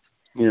them.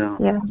 Yeah.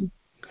 Yeah.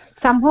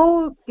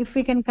 Somehow, if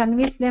we can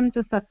convince them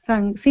to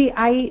satsang. See,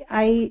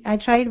 I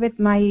tried with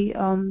my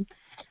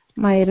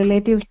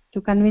relatives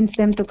to convince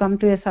them to come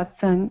to a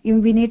satsang.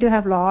 We need to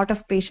have lot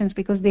of patience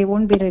because they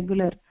won't be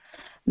regular.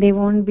 They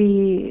won't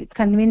be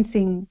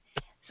convincing.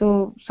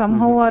 So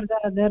somehow or the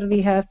other,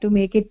 we have to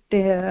make it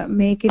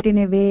in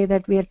a way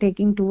that we are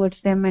taking towards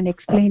them and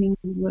explaining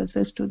the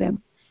verses to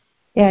them.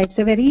 Yeah, it's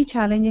a very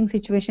challenging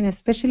situation,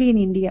 especially in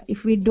India.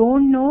 If we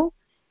don't know,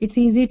 it's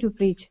easy to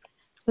preach.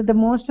 So the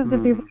most of the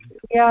people in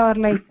India are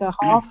like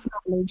half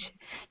knowledge.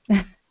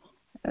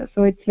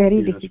 So it's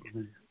very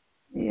difficult.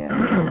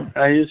 Yeah.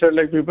 I said,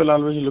 like, people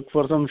always look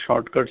for some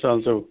shortcuts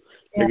also.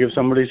 Yeah. Like if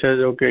somebody says,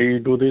 okay, you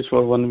do this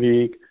for 1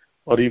 week,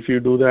 or if you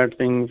do that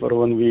thing for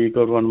 1 week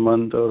or 1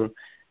 month, or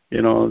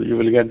you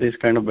will get this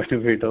kind of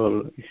benefit,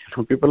 or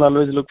people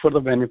always look for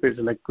the benefits,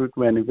 like quick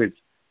benefits,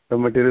 the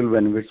material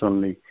benefits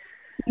only.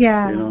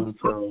 Yeah.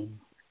 So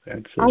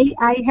that's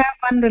I have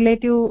one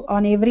relative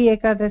on every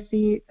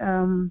Ekadasi.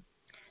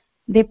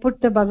 They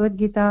put the Bhagavad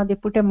Gita, they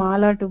put a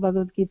mala to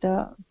Bhagavad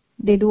Gita,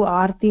 they do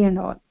aarti and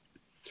all.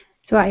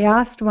 So I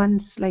asked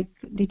once, like,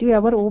 did you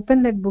ever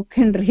open that book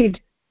and read?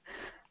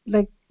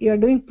 Like, you're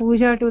doing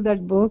puja to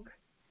that book,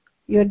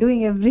 you're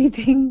doing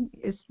everything.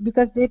 It's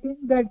because they think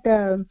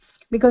that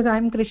because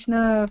I'm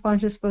Krishna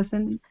conscious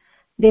person,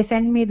 they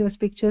send me those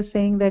pictures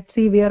saying that,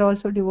 see, we are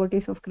also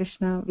devotees of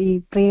Krishna,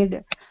 we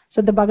prayed.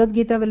 So the Bhagavad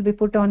Gita will be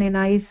put on a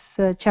nice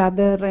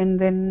chadar and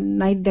then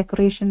night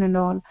decoration and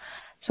all.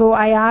 So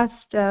I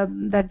asked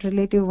that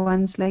relative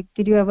once, like,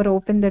 did you ever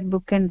open that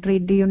book and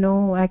read? Do you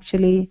know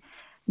actually?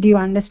 Do you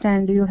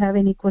understand? Do you have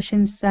any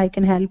questions? I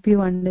can help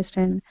you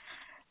understand.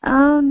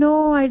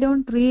 No, I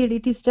don't read.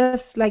 It is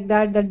just like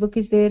that. That book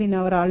is there in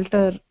our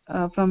altar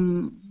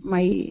from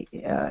my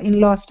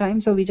in-laws'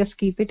 time. So we just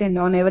keep it, and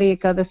on every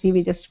Ekadasi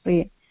we just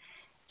pray.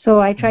 So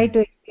I try to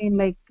explain,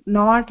 like,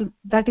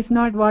 that is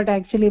not what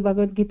actually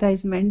Bhagavad Gita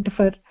is meant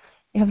for.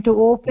 You have to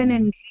open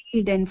and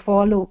read and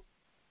follow.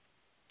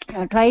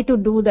 Try to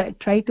do that.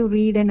 Try to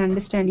read and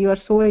understand. You are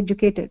so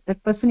educated.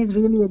 That person is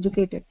really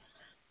educated.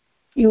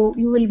 You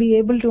will be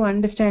able to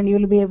understand. You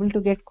will be able to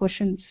get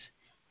questions.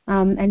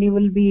 And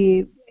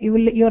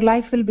your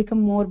life will become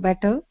more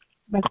better.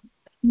 But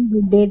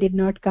the day did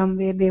not come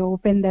where they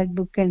open that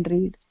book and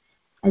read.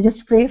 I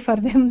just pray for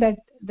them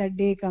that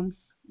day comes.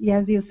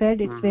 As you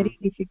said, it's very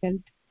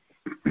difficult.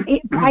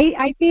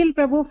 I feel,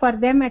 Prabhu, for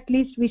them at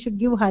least we should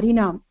give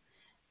Harinam,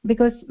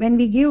 because when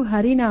we give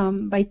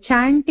Harinam by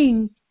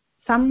chanting,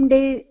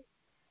 someday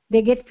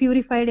they get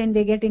purified and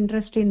they get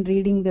interest in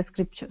reading the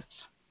scriptures.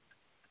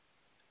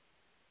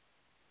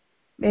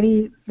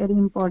 Very, very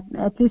important.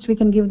 At least we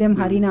can give them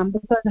Harinam,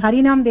 because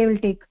Harinam they will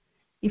take.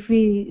 If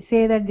we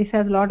say that this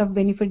has a lot of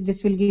benefit, this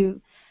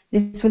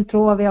will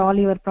throw away all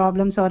your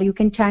problems, or you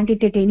can chant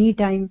it at any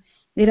time.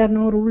 There are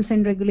no rules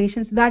and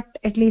regulations. That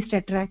at least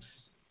attracts.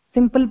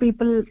 Simple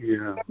people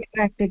get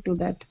attracted to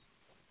that.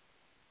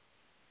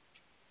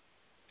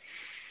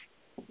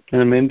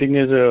 And the main thing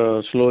is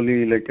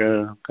slowly, like,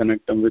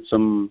 connect them with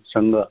some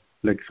sangha,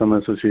 like some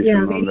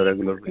association on the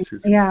regular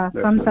basis. Yeah,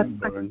 that's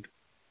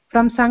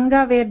from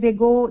sangha where they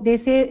go, they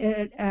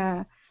say,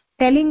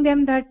 telling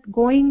them that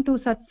going to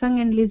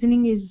satsang and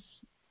listening is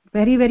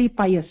very, very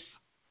pious.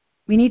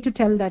 We need to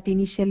tell that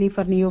initially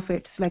for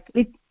neophytes, like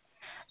it,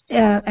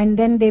 and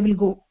then they will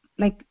go.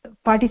 Like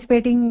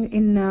participating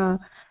in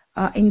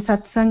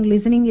satsang,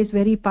 listening is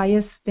very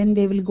pious. Then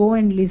they will go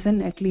and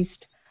listen at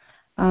least.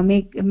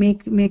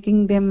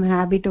 Making them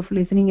habit of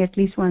listening at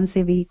least once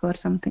a week or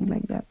something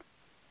like that.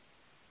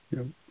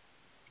 Yeah.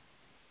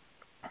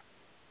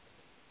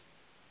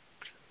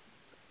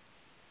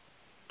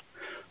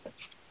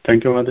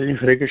 Thank you, Mataji.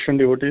 Hare Krishna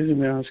devotees, you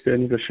may ask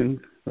any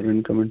question or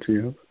any comments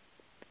you have.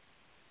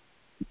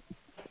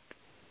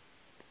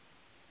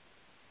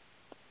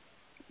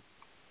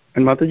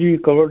 And Mataji, you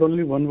covered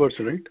only one verse,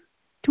 right?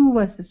 2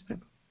 verses,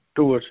 Prabhu.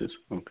 2 verses,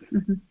 okay.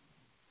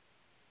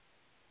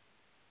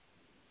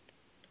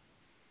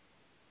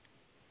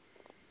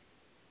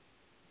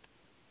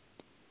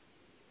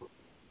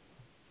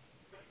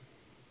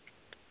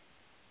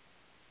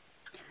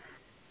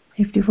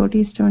 If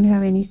devotees don't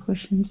have any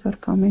questions or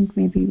comment,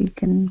 maybe we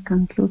can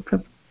conclude,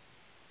 Prabhu.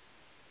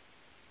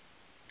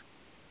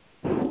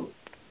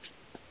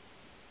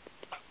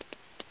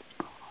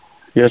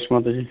 Yes,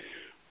 Mataji.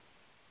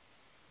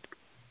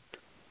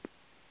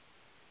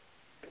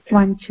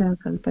 Vancha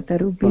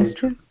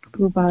kalpatarubhyascha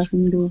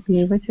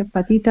कृपासिन्धुभ्येव च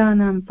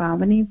पतितानां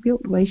पावनेभ्यो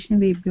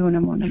वैष्णवेभ्यो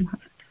नमो नमः.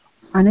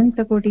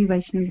 अनंतकोटि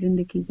वैष्णव वृंद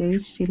की जय,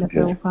 श्रील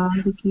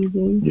प्रभुपाद की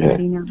जय,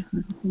 हरिनाम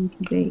संकीर्तन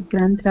की जय,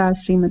 ग्रंथराज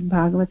श्रीमद्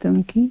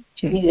भागवतम की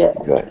जय.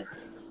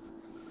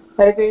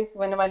 Hare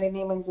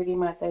Vanamalini Manjari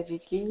Mataji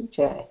ki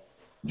jai.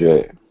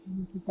 Jai.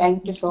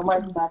 Thank you so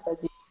much,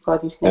 Mataji. for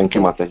this. Thank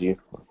you, Mataji.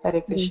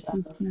 Hare Krishna.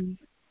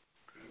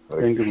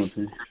 Thank you,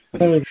 Mataji.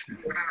 Hare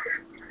Krishna.